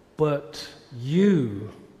 But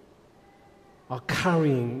you are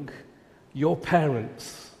carrying your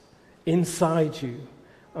parents inside you,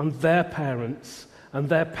 and their parents, and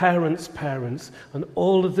their parents' parents, and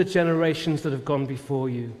all of the generations that have gone before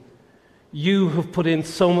you. You have put in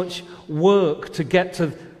so much work to get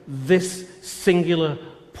to this singular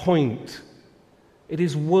point. It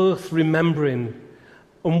is worth remembering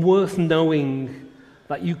and worth knowing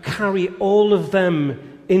that you carry all of them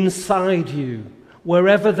inside you,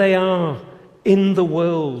 wherever they are in the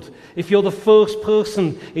world. If you're the first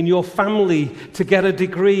person in your family to get a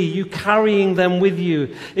degree, you're carrying them with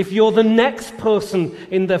you. If you're the next person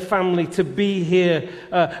in their family to be here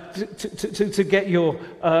to get your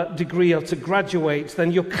degree or to graduate,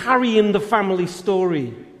 then you're carrying the family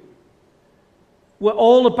story. We're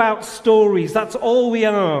all about stories. That's all we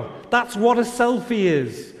are. That's what a selfie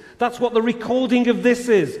is. That's what the recording of this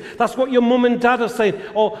is. That's what your mum and dad are saying.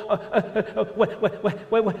 Or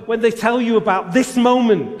when they tell you about this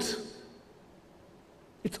moment.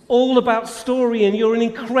 It's all about story, and you're an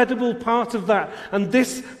incredible part of that. And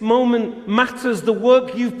this moment matters. The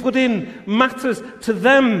work you've put in matters to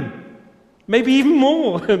them. Maybe even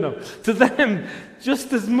more. No, to them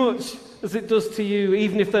just as much as it does to you,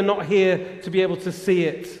 even if they're not here to be able to see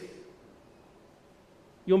it.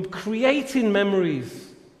 You're creating memories.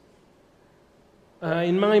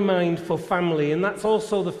 In my mind, for family, and that's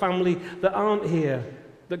also the family that aren't here,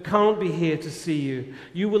 that can't be here to see you.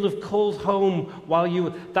 You will have called home while you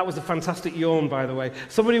were... That was a fantastic yawn, by the way.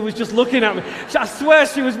 Somebody was just looking at me. I swear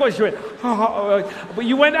she was... She went... But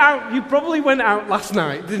you went out... You probably went out last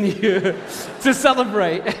night, didn't you? To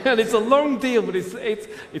celebrate. And it's a long deal, but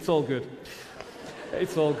it's all good.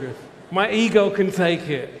 It's all good. My ego can take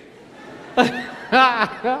it.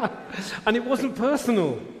 And it wasn't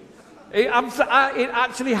personal. It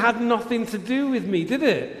actually had nothing to do with me, did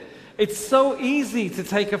it? It's so easy to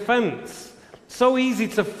take offense. So easy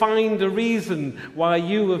to find a reason why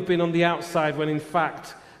you have been on the outside when in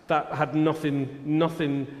fact that had nothing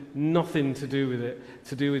to do with it,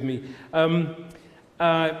 to do with me. I'm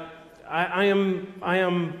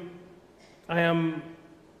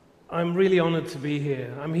really honoured to be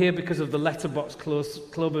here. I'm here because of the Letterbox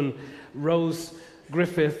Club and Rose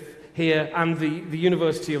Griffith here and the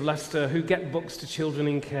University of Leicester, who get books to children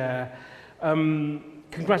in care.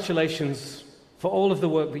 Congratulations for all of the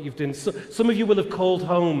work that you've done. So, some of you will have called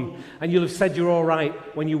home and you'll have said you're all right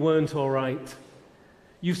when you weren't all right.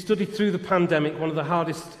 You've studied through the pandemic, one of the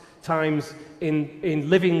hardest times in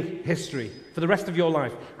living history for the rest of your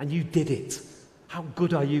life, and you did it. How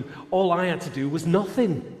good are you? All I had to do was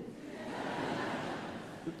nothing.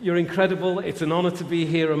 You're incredible. It's an honour to be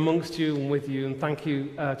here amongst you and with you. And thank you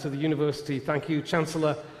to the university. Thank you,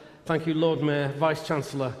 Chancellor. Thank you, Lord Mayor,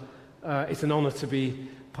 Vice-Chancellor. It's an honour to be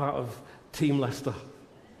part of Team Leicester.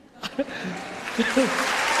 Is that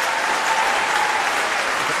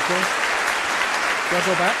okay? Do I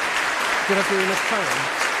go back? Did I do enough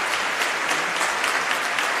time?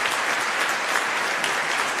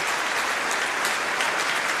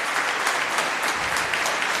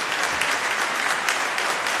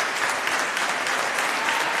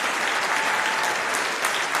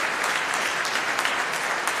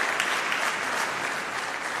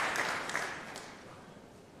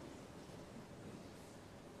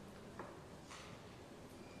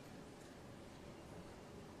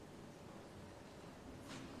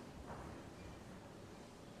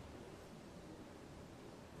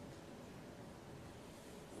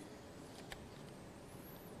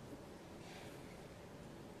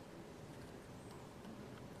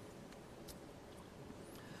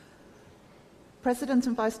 President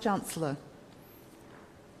and Vice-Chancellor,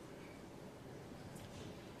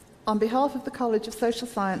 on behalf of the College of Social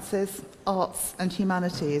Sciences, Arts and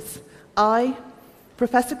Humanities, I,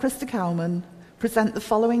 Professor Krista Cowman, present the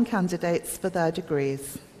following candidates for their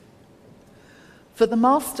degrees. For the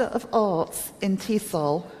Master of Arts in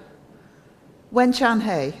TESOL, Wen Chan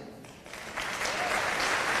He.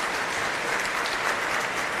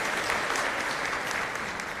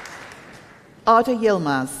 Arda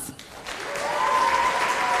Yilmaz.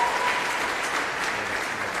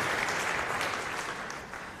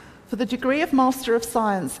 For the degree of Master of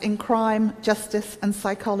Science in Crime, Justice and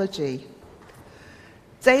Psychology,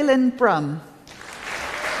 Daylin Brum.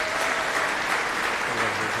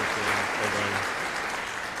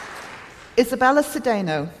 Isabella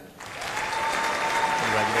Cedeno.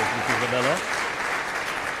 Congratulations, Isabella.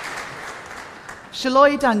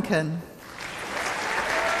 Shaloy Duncan.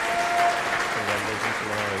 Congratulations,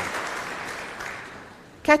 Shaloy.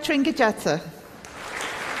 Ketrin Gajeta.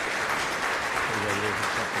 Congratulations,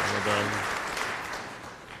 Catherine. Well done.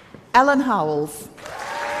 Ellen Howells.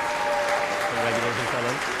 Congratulations,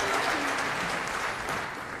 Ellen.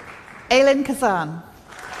 Aileen Kazan.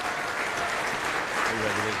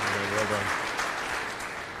 Congratulations, Ellen. Well done.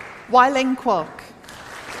 Weiling Kwok.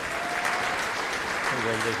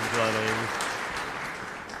 Congratulations, Weiling.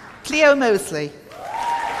 Cleo Mosley.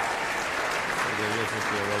 Congratulations,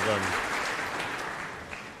 Cleo. Well done.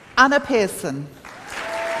 Anna Pearson.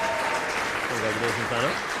 Congratulations,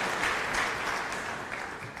 Anna.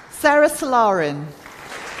 Sarah Solarin.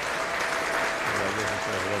 Congratulations,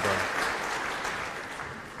 Sarah. Well done.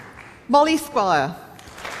 Molly Squire.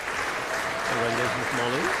 Congratulations,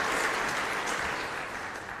 Molly.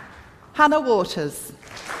 Hannah Waters.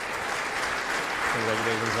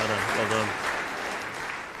 Congratulations, Anna. Well done.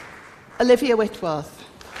 Olivia Whitworth.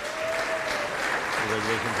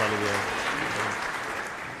 Congratulations, Olivia. Well done.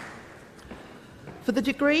 For the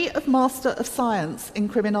degree of Master of Science in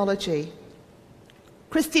Criminology,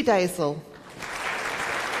 Christy Dazel.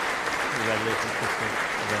 Congratulations, Christy.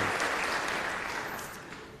 Well done.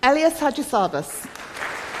 Elias Hadjisabas.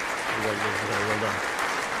 Congratulations, Anna. Well done.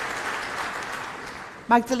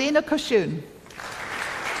 Magdalena Koshun.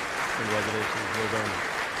 Congratulations. Well done.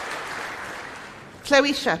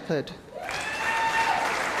 Chloe Shepherd.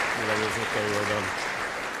 Congratulations, Chloe. Well done.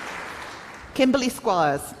 Kimberly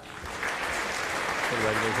Squires.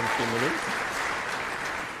 Congratulations, Kimberly.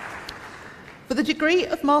 For the degree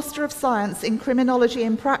of Master of Science in Criminology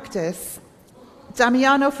in Practice,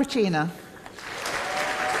 Damiano Fracina.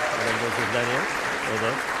 Congratulations, Daniel. Well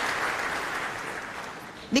done.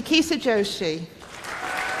 Nikita Joshi.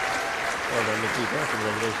 Well done, Nikita.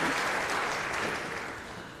 Congratulations.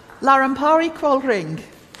 Larampari Kwolring.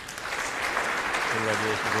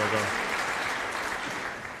 Congratulations. Well done.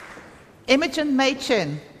 Imogen May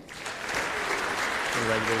Chin.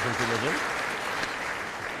 Congratulations, Imogen.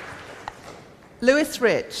 Lewis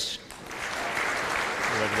Rich.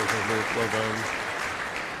 Congratulations, Lewis. Well done.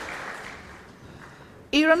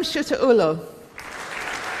 Iram Shutaulo.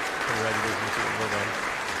 Congratulations, Lewis. Well done.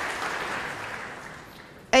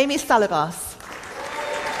 Amy Salabas.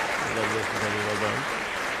 Congratulations, Amy. Well done.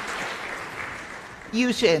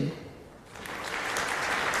 Eugene.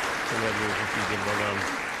 Congratulations, Eugene. Well done.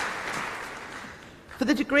 For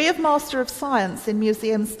the degree of Master of Science in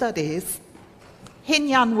Museum Studies, Hin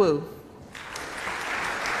Yan Wu.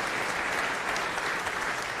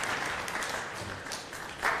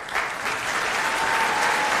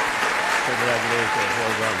 Congratulations.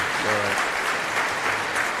 Well done. All right.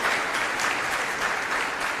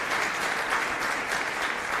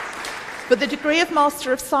 For the degree of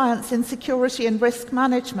Master of Science in Security and Risk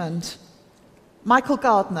Management, Michael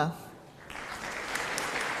Gardner.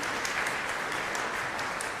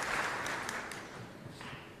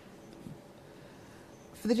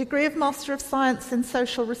 For the degree of Master of Science in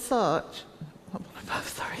Social Research,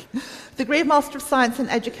 the degree of Master of Science in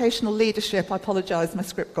Educational Leadership, I apologise, my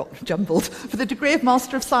script got jumbled. For the degree of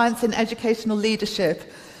Master of Science in Educational Leadership,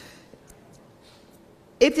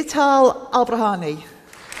 Ibtital Albrahani.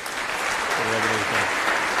 Congratulations.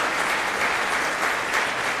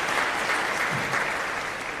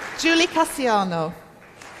 Julie Cassiano.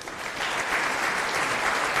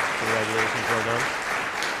 Congratulations. Well done.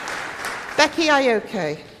 Becky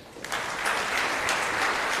Ayoke.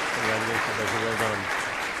 Congratulations, Becky. Well done.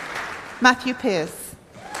 Matthew Pearce.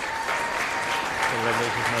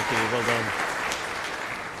 Congratulations, Matthew. Well done.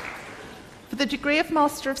 For the degree of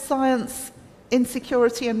Master of Science in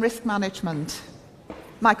Security and Risk Management,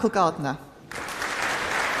 Michael Gardner.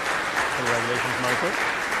 Congratulations, Michael.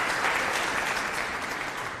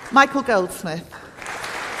 Michael Goldsmith.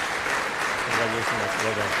 Congratulations,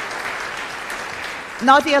 well done.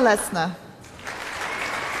 Nadia Lesner.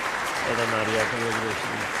 Well done, Nadia,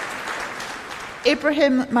 congratulations.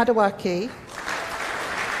 Ibrahim Madawaki.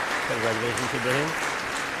 Congratulations, Ibrahim.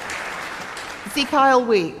 Zekail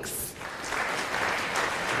Weeks.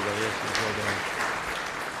 Congratulations, well done.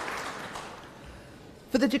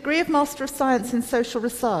 For the degree of Master of Science in Social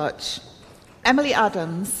Research, Emily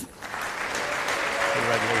Adams.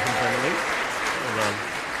 Congratulations, Emily. Well done.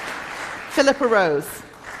 Philippa Rose.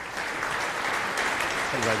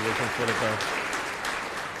 Congratulations, Philippa.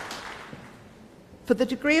 For the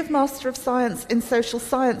degree of Master of Science in Social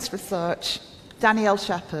Science Research, Danielle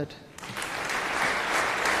Shepherd.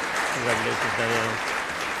 Congratulations, Danielle.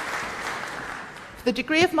 For the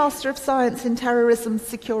degree of Master of Science in Terrorism,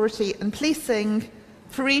 Security and Policing,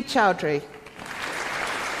 Fareed Chowdhury.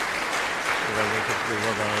 Congratulations,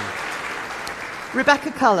 well done.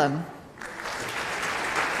 Rebecca Cullen.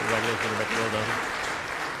 Congratulations, Rebecca, well done.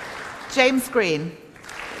 James Green.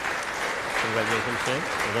 Congratulations, James,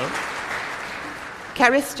 well done.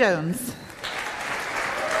 Kerris Jones.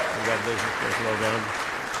 Congratulations, Chris, well done.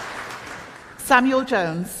 Samuel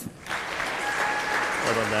Jones.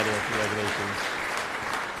 Well done, Daniel, congratulations.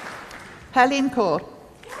 Helene Kaur.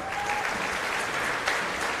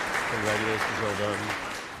 Congratulations, well done.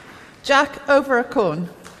 Jack Overakun.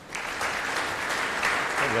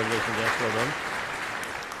 Congratulations, Jack, well done.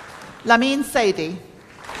 Lamine Sadie.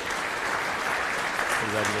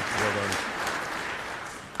 Congratulations, well done.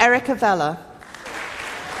 Erica Vella.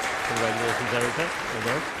 Congratulations, Erica, well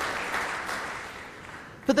done.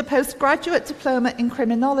 For the postgraduate diploma in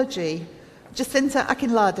criminology, Jacinta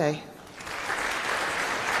Akinlade.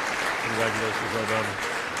 Congratulations, well done.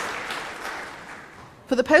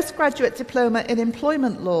 For the postgraduate diploma in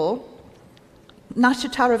employment law, Nasha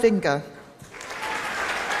Taravinga.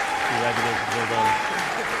 Congratulations, well done.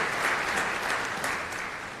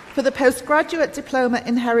 For the postgraduate diploma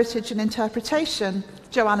in heritage and interpretation,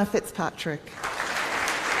 Joanna Fitzpatrick.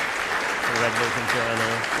 Congratulations, Joanna,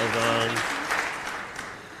 well done.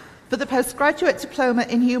 For the postgraduate diploma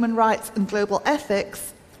in human rights and global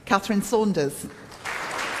ethics, Catherine Saunders.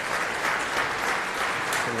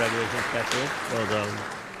 Congratulations, Catherine, well done.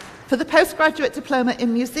 For the postgraduate diploma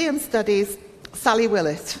in museum studies, Sally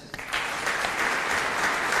Willett.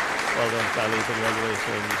 Well done, Sally,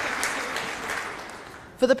 congratulations.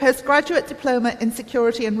 For the postgraduate diploma in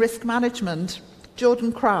security and risk management,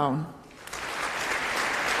 Jordan Crown.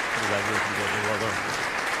 Congratulations, Jordan, well done.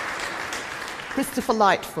 Christopher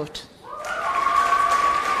Lightfoot.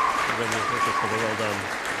 Congratulations, Christopher, well done.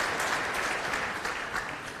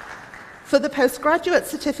 For the postgraduate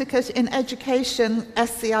certificate in education,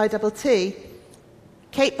 SCITT,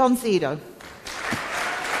 Kate Bonzido.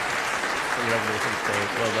 Congratulations,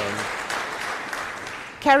 Kate, well done.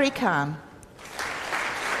 Kerry Khan.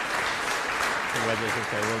 Congratulations,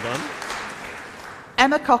 Kate, well done.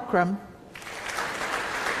 Emma Cockram.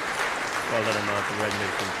 Well done, Emma,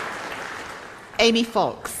 congratulations. Amy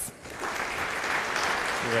Fox.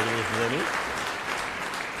 Congratulations, Amy.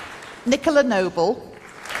 Nicola Noble.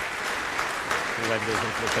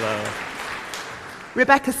 Congratulations, Nicola.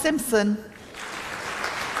 Rebecca Simpson.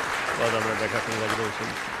 Well done, Rebecca,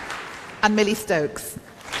 congratulations. And Millie Stokes.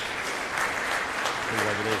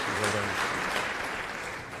 Congratulations, well done.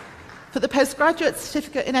 For the postgraduate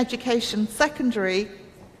certificate in education, secondary,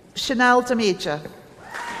 Chanel Damija.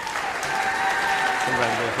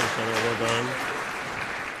 Congratulations, Chanel, well done.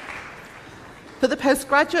 For the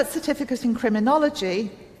postgraduate certificate in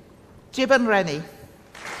criminology, Gibbon Rennie.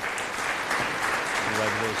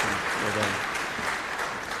 Congratulations, well done.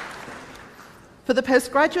 For the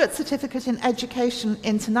postgraduate certificate in education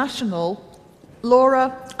international,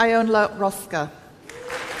 Laura Ionla Rosca.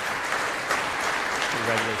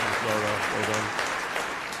 Congratulations, Laura, well done.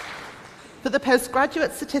 For the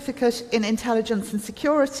postgraduate certificate in intelligence and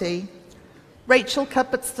security, Rachel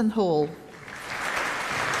Cupbertston Hall.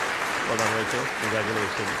 Well done, Rachel,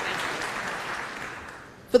 congratulations.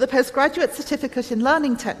 For the postgraduate certificate in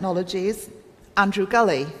learning technologies, Andrew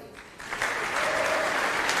Gully.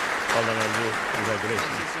 Well done, Andrew,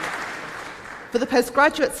 congratulations. For the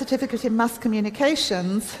postgraduate certificate in mass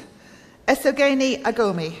communications, Esogeni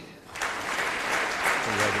Agomi.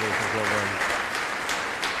 Congratulations, well done.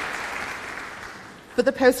 For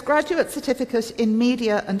the postgraduate certificate in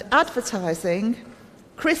media and advertising,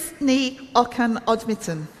 Chris Ni Okan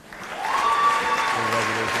Odmitten.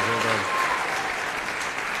 Congratulations, well done.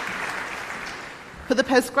 For the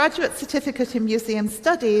postgraduate certificate in museum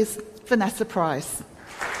studies, Vanessa Price.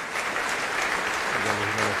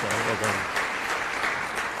 Congratulations, Vanessa, well done.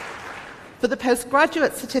 For the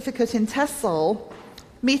postgraduate certificate in TESOL,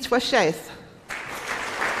 Meetwa Sheikh.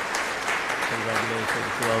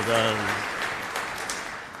 Congratulations. Well done.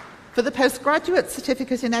 For the Postgraduate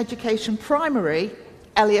Certificate in Education Primary,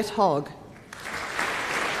 Elliot Hogg.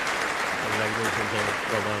 Congratulations,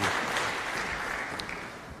 well done.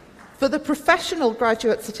 For the Professional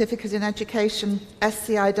Graduate Certificate in Education,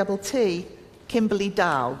 SCITT, Kimberly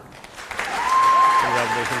Dow.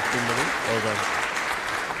 Congratulations, Kimberly. Well done.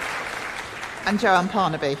 And Joanne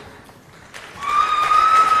Parnaby.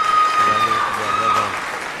 Congratulations, well done.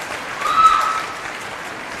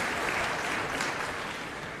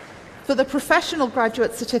 For the Professional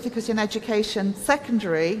Graduate Certificate in Education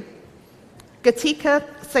Secondary, Gatika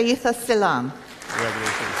Saitha Silan.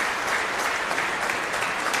 Congratulations.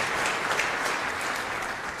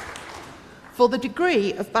 For the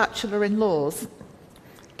degree of Bachelor in Laws,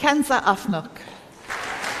 Kenza Afnuk.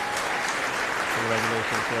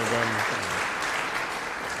 Congratulations, well done.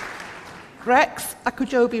 Rex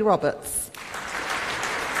Akujobi Roberts.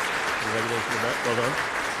 Congratulations, well done.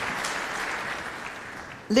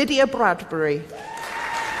 Lydia Bradbury.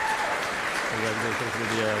 Congratulations,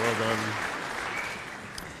 Lydia, well done.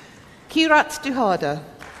 Kirat Duhada.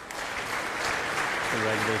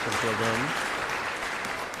 Congratulations, well done.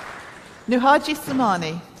 Nuhaji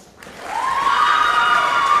Samani.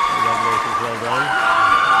 Congratulations, well done.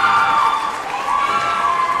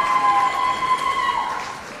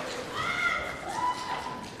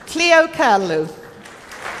 Cleo Carlu.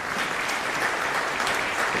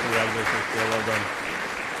 Congratulations, Cleo, well done.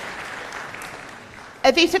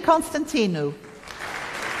 Evita Constantinou.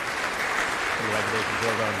 Congratulations,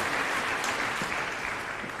 well done.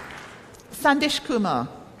 Sandish Kumar.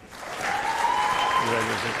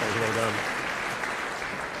 Congratulations, well done.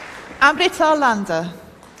 Amrita Landa.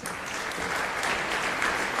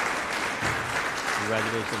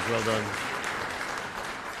 Congratulations, well done.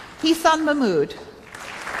 Hisan Mahmood.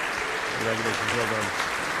 Congratulations, well done.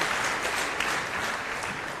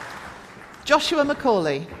 Joshua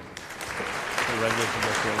Macaulay. Congratulations,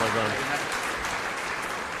 Joshua, well done.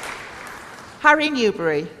 Harry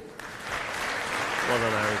Newbury. Well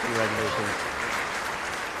done, Harry, congratulations.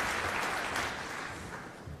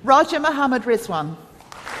 Raja Muhammad Rizwan.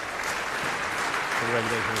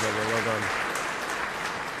 Congratulations, well done.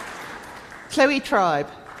 Chloe Tribe.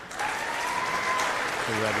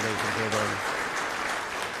 Congratulations, well done.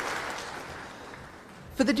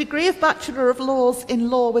 For the degree of Bachelor of Laws in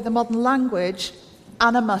Law with a Modern Language,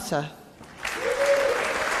 Anna Mutter.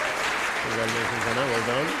 Congratulations, Anna, well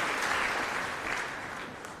done.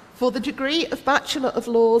 For the degree of Bachelor of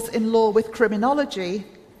Laws in Law with Criminology,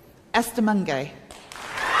 Esther Mungay.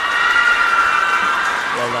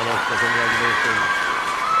 Well done, Esther, congratulations.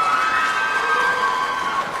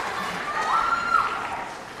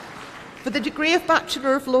 For the degree of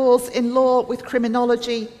Bachelor of Laws in Law with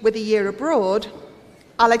Criminology with a Year Abroad,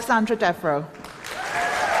 Alexandra Devro.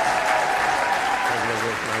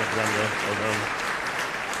 Congratulations, Alexandra, well done.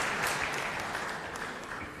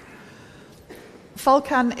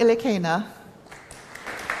 Volkan Ilikena.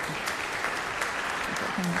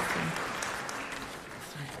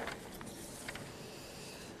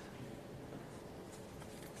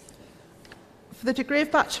 For the degree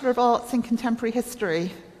of Bachelor of Arts in Contemporary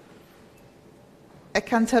History,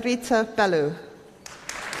 Ekantarita Bellu.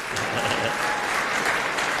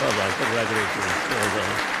 Well done, congratulations, well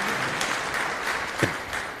done.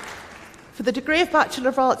 For the degree of Bachelor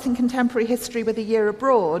of Arts in Contemporary History with a Year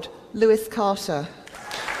Abroad, Lewis Carter.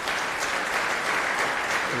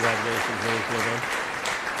 Congratulations, Lewis, well done.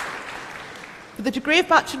 For the degree of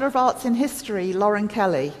Bachelor of Arts in History, Lauren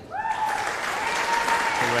Kelly.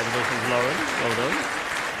 Congratulations, Lauren, well done.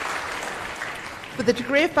 For the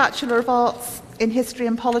degree of Bachelor of Arts in History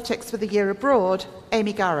and Politics with a Year Abroad,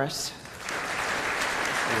 Amy Garrett.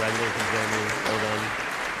 Congratulations, Amy, well done.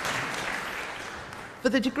 For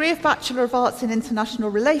the degree of Bachelor of Arts in International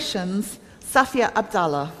Relations, Safia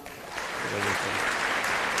Abdallah.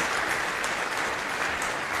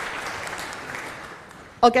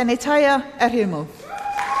 Ogenitaya Erimu.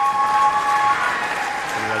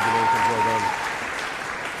 Congratulations, well done.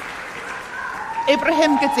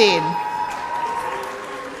 Ibrahim Gadin.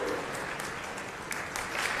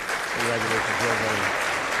 Congratulations, well done.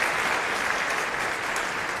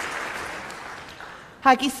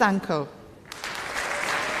 Hagi Sanko.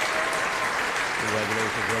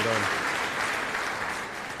 Congratulations, well done.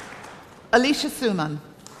 Alicia Suman.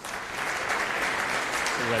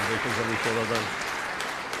 Congratulations, Alicia, well done.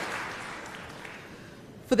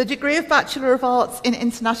 For the degree of Bachelor of Arts in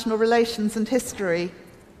International Relations and History,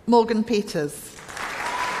 Morgan Peters.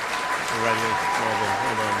 Congratulations, Morgan,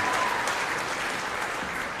 well done.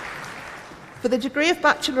 For the degree of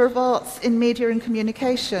Bachelor of Arts in Media and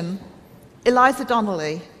Communication, Eliza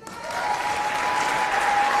Donnelly.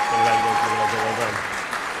 Congratulations, well done.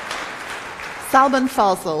 Salman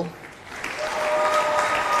Fazal.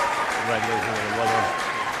 Congratulations, well done.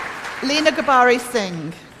 Leena Gabari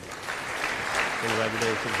Singh.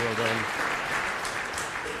 Congratulations, well done.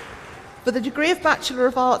 For the degree of Bachelor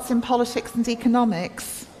of Arts in Politics and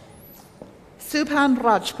Economics, Subhan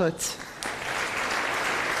Rajput.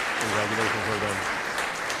 Congratulations, well done.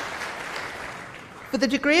 For the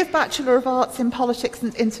degree of Bachelor of Arts in Politics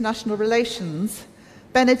and International Relations,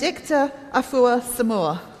 Benedicta Afua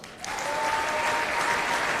Samoa.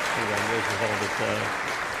 Congratulations, Benedicta.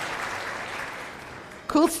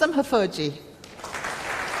 Kulsum Hafoji.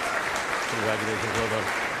 Congratulations, well done.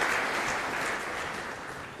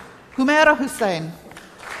 Humaira Hussain.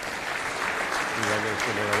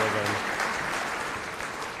 Congratulations, well done.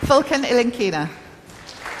 Fulkan Ilinkina.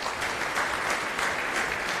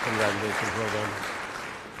 Congratulations, well done.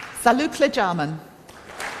 Saluk Lejaman.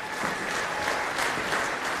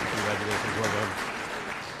 Congratulations, well done.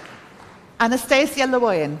 Anastasia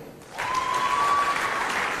Lewoyen.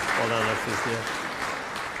 Well done, Anastasia.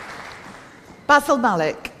 Basil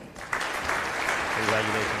Malik.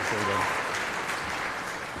 Congratulations, well done.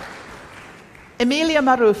 Emilia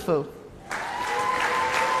Marufu.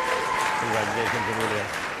 Congratulations, Emilia.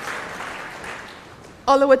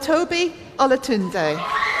 Oluwatobi Olatunde.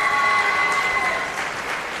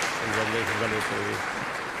 Congratulations, Oluwatobi.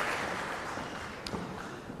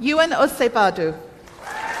 Ewan Osebadu.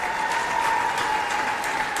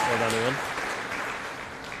 Well done, Ewan.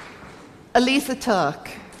 Elisa Turk.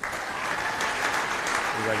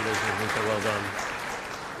 Congratulations, Lisa, well done.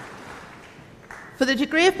 For the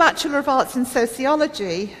degree of Bachelor of Arts in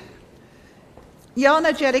Sociology,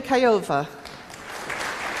 Yana Jerikayova.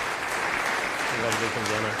 Congratulations,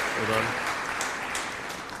 Yana, well done.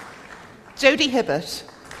 Jodie Hibbert.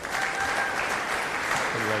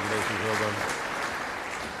 Congratulations, well done.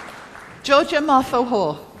 Georgia Marfo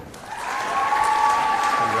Hoare.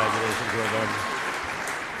 Congratulations, well done.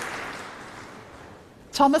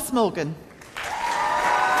 Thomas Morgan.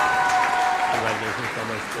 Congratulations,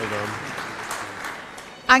 Thomas, well done.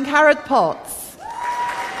 Angharad Potts.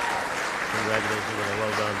 Congratulations,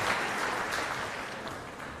 well done.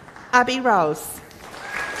 Abby Rouse.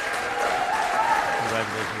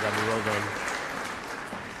 Congratulations, Abby, well done.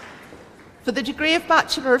 For the degree of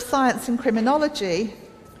Bachelor of Science in Criminology,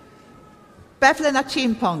 Bevlin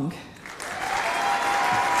Achimpong.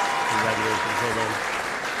 Congratulations, well done.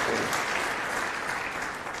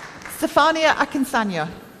 Stefania Akinsanya.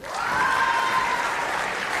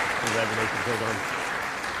 Congratulations, well done.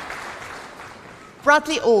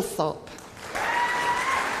 Bradley Alsop.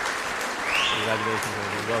 Congratulations,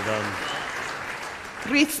 well done.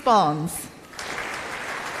 Reese Barnes.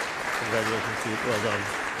 Congratulations, Steve, well done.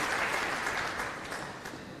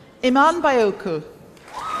 Iman Bayoku.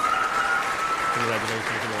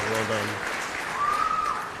 Congratulations, well done.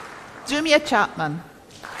 Jumia Chapman.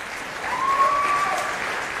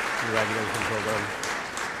 Congratulations, well done.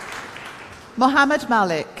 Mohammed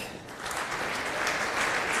Malik.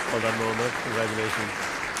 Well done, Mohammed. Congratulations.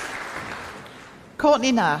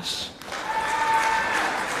 Courtney Nash.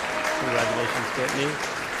 Congratulations, Courtney.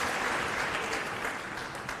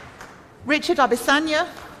 Richard Abisanya.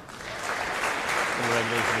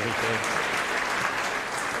 Congratulations, Richard.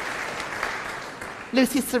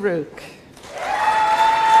 Lucy Sarouk.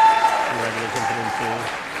 Congratulations, Lucy.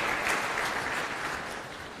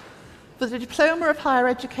 For the Diploma of Higher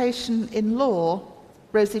Education in Law,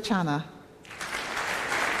 Rosie Channa.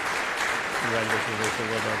 Congratulations, Rosie,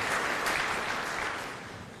 well done.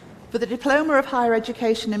 For the Diploma of Higher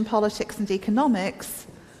Education in Politics and Economics,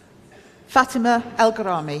 Fatima El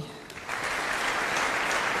Gharami.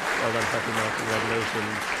 Well done, Fatima,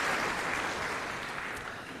 congratulations.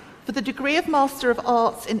 For the degree of Master of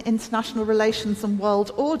Arts in International Relations and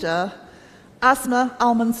World Order, Asma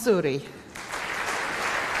Al-Mansouri.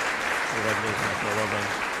 Congratulations, well done.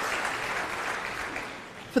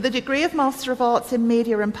 For the degree of Master of Arts in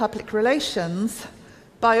Media and Public Relations,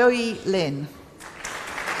 Bayoyi Lin.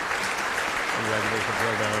 Congratulations,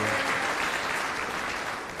 well done.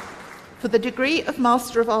 For the degree of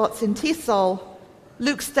Master of Arts in TESOL,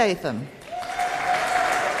 Luke Statham.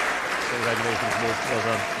 Congratulations, Luke, well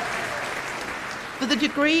done. For the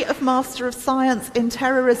degree of Master of Science in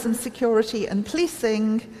Terrorism, Security and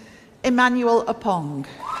Policing, Emmanuel Apong.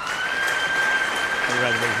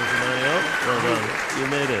 Congratulations, Emmanuel. Well done. You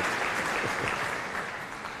made it.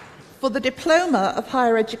 For the Diploma of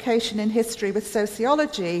Higher Education in History with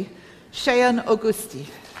Sociology, Cheyenne Augusti.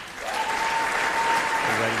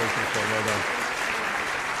 Congratulations, Cheyenne. Well done.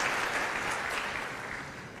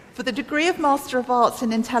 For the degree of Master of Arts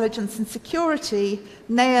in Intelligence and Security,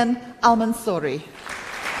 Nayan Al-Mansouri.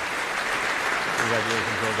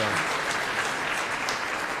 Congratulations, well done.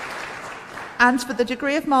 And for the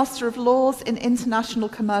degree of Master of Laws in International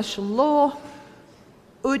Commercial Law,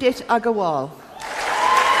 Udit Agarwal.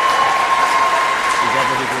 You got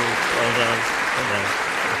the degree. Well done. Well done.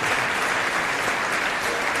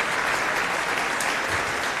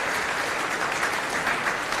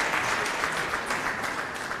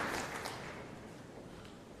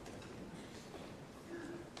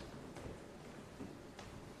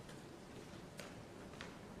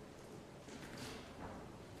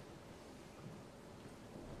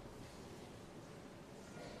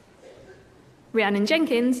 Rhiannon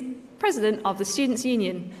Jenkins, President of the Students'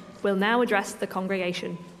 Union, will now address the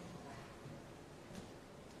congregation.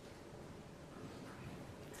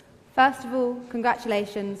 First of all,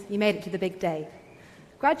 congratulations, you made it to the big day.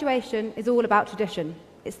 Graduation is all about tradition.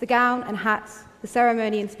 It's the gown and hats, the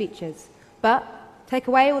ceremony and speeches. But take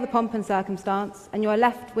away all the pomp and circumstance, and you are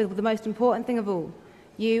left with the most important thing of all,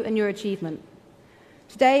 you and your achievement.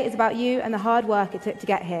 Today is about you and the hard work it took to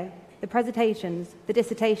get here, the presentations, the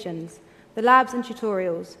dissertations, the labs and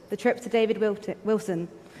tutorials, the trips to David Wilson,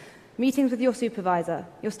 meetings with your supervisor,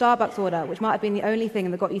 your Starbucks order, which might have been the only thing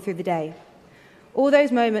that got you through the day. All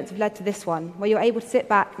those moments have led to this one, where you're able to sit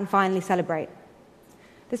back and finally celebrate.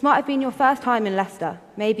 This might have been your first time in Leicester,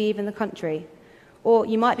 maybe even the country, or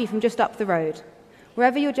you might be from just up the road.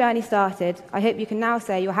 Wherever your journey started, I hope you can now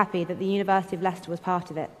say you're happy that the University of Leicester was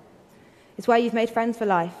part of it. It's where you've made friends for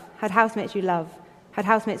life, had housemates you love, had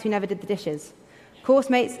housemates who never did the dishes,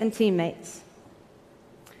 course mates and teammates.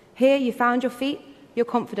 Here you found your feet, your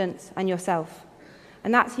confidence and yourself.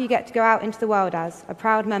 And that's who you get to go out into the world as, a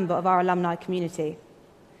proud member of our alumni community.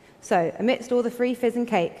 So, amidst all the free fizz and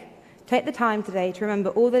cake, take the time today to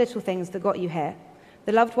remember all the little things that got you here,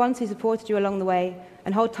 the loved ones who supported you along the way,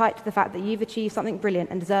 and hold tight to the fact that you've achieved something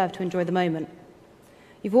brilliant and deserve to enjoy the moment.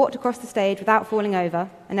 You've walked across the stage without falling over,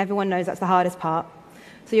 and everyone knows that's the hardest part.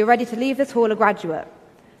 So you're ready to leave this hall a graduate,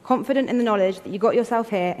 confident in the knowledge that you got yourself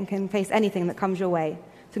here and can face anything that comes your way.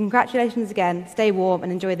 So congratulations again, stay warm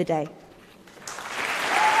and enjoy the day.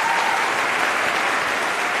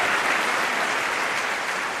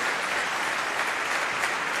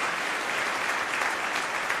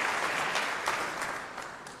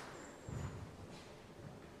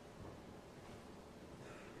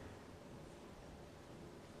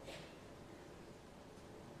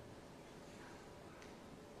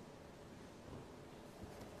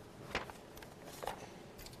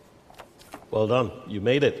 Well done, you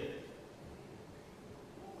made it.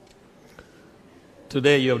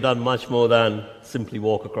 Today you have done much more than simply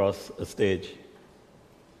walk across a stage.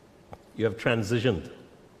 You have transitioned.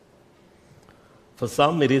 For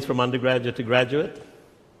some, it is from undergraduate to graduate.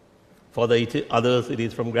 For the others, it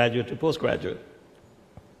is from graduate to postgraduate.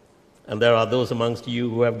 And there are those amongst you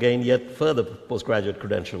who have gained yet further postgraduate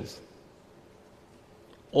credentials.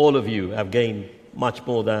 All of you have gained much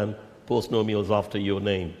more than postnomials after your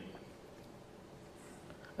name.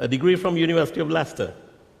 A degree from University of Leicester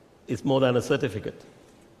is more than a certificate.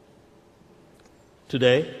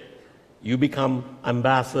 Today, you become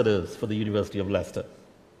ambassadors for the University of Leicester,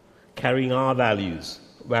 carrying our values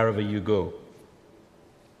wherever you go.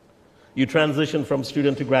 You transition from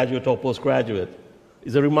student to graduate or postgraduate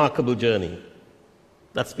is a remarkable journey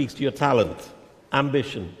that speaks to your talent,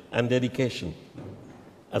 ambition, and dedication,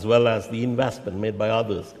 as well as the investment made by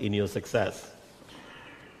others in your success.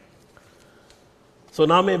 So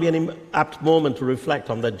now may be an apt moment to reflect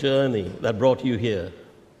on that journey that brought you here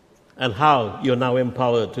and how you're now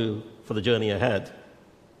empowered for the journey ahead.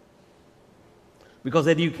 Because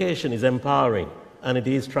education is empowering and it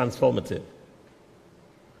is transformative.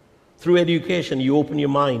 Through education, you open your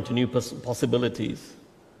mind to new possibilities,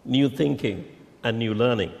 new thinking, and new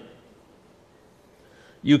learning.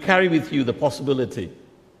 You carry with you the possibility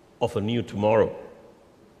of a new tomorrow.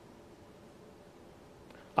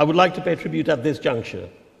 I would like to pay tribute at this juncture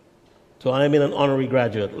to I am an honorary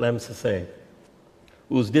graduate, Lem Sase,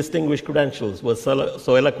 whose distinguished credentials were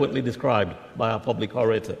so eloquently described by our public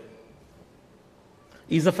orator.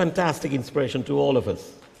 He's a fantastic inspiration to all of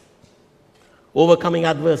us. Overcoming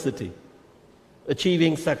adversity,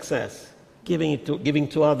 achieving success, giving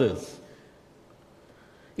to others.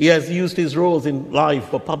 He has used his roles in life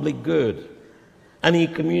for public good, and he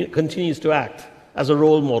continues to act as a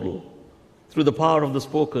role model through the power of the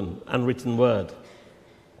spoken and written word.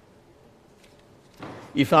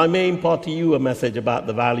 If I may impart to you a message about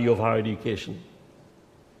the value of higher education,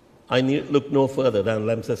 I look no further than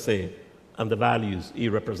Lem Sase and the values he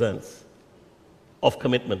represents of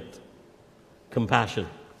commitment, compassion,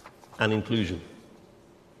 and inclusion.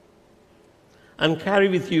 And carry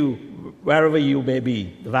with you, wherever you may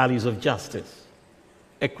be, the values of justice,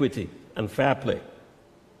 equity, and fair play.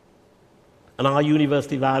 And our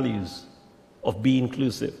university values of be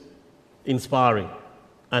inclusive, inspiring,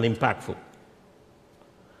 and impactful.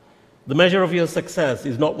 The measure of your success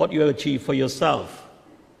is not what you achieve for yourself,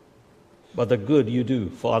 but the good you do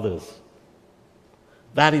for others.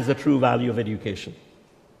 That is the true value of education.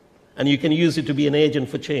 And you can use it to be an agent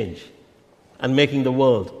for change and making the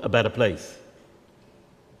world a better place.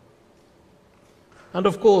 And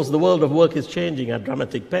of course, the world of work is changing at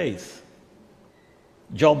dramatic pace.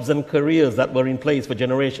 Jobs and careers that were in place for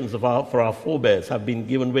generations for our forebears have been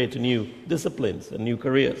given way to new disciplines and new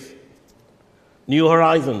careers. New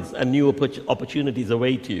horizons and new opportunities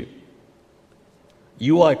await you.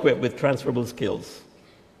 You are equipped with transferable skills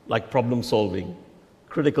like problem solving,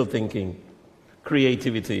 critical thinking,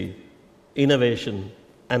 creativity, innovation,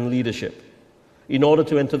 and leadership in order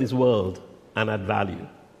to enter this world and add value.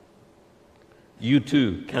 You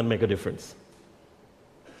too can make a difference.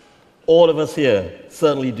 All of us here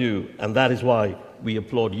certainly do, and that is why we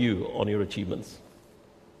applaud you on your achievements.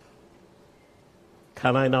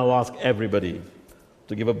 Can I now ask everybody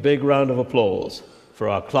to give a big round of applause for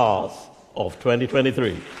our class of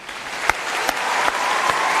 2023.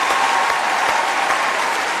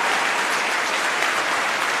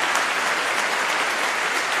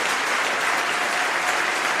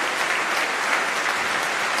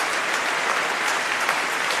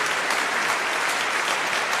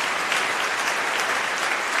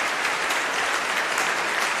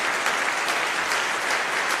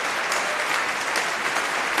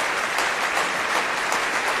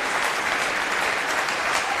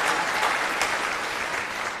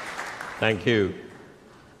 Thank you.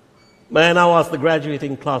 May I now ask the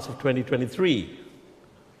graduating class of 2023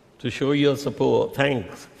 to show your support.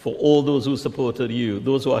 Thanks for all those who supported you,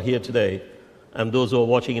 those who are here today, and those who are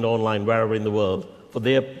watching it online wherever in the world, for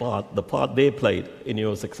their part, the part they played in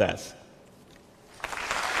your success.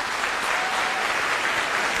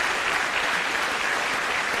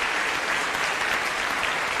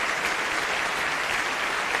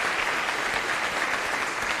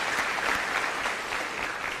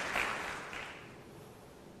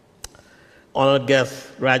 Honored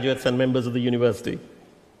guests, graduates, and members of the university,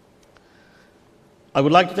 I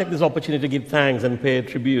would like to take this opportunity to give thanks and pay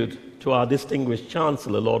tribute to our distinguished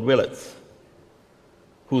Chancellor, Lord Willets,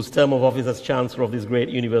 whose term of office as Chancellor of this great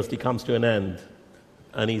university comes to an end,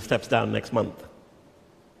 and he steps down next month.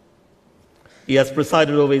 He has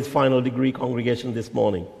presided over his final degree congregation this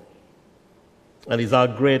morning, and it is our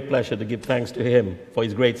great pleasure to give thanks to him for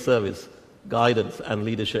his great service, guidance, and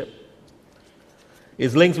leadership.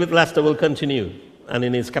 His links with Leicester will continue, and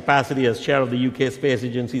in his capacity as chair of the UK Space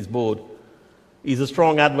Agency's board, he is a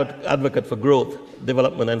strong advocate for growth,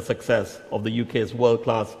 development, and success of the UK's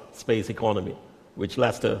world-class space economy, which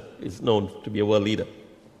Leicester is known to be a world leader.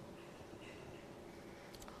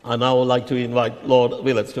 I now would like to invite Lord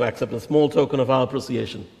Willets to accept a small token of our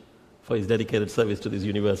appreciation for his dedicated service to this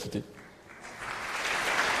university.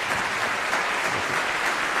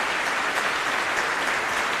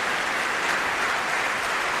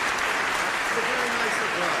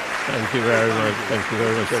 Thank you very much. Thank you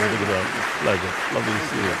very much, everybody. It's a pleasure. Lovely to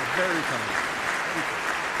see you. Very kind.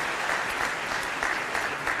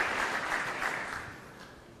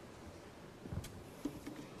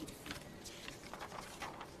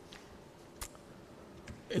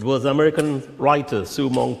 It was American writer Sue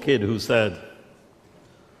Monk Kidd who said,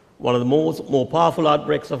 "One of the more powerful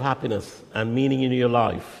outbreaks of happiness and meaning in your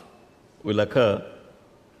life will occur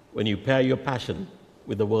when you pair your passion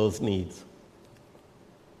with the world's needs."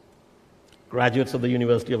 Graduates of the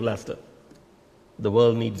University of Leicester, the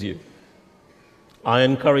world needs you. I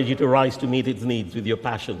encourage you to rise to meet its needs with your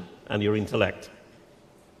passion and your intellect.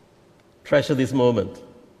 Treasure this moment.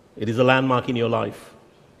 It is a landmark in your life.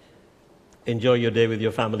 Enjoy your day with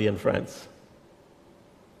your family and friends.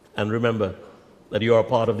 And remember that you are a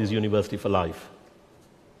part of this university for life.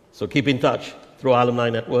 So keep in touch through our alumni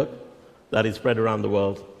network that is spread around the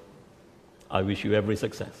world. I wish you every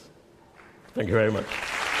success. Thank you very much.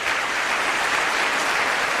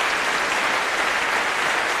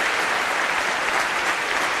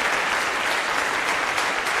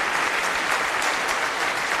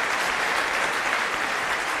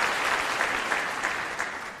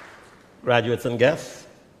 Graduates and guests,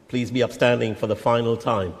 please be upstanding for the final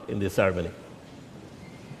time in this ceremony.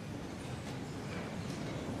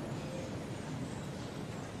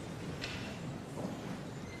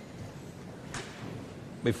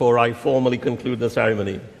 Before I formally conclude the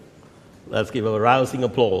ceremony, let's give a rousing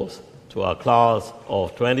applause to our class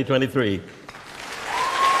of 2023.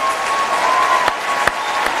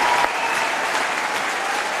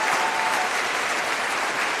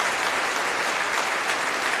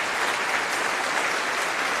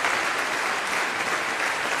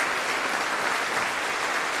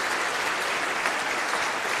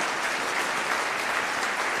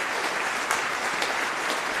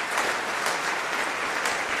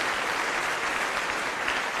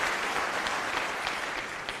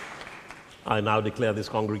 I now declare this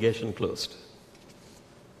congregation closed.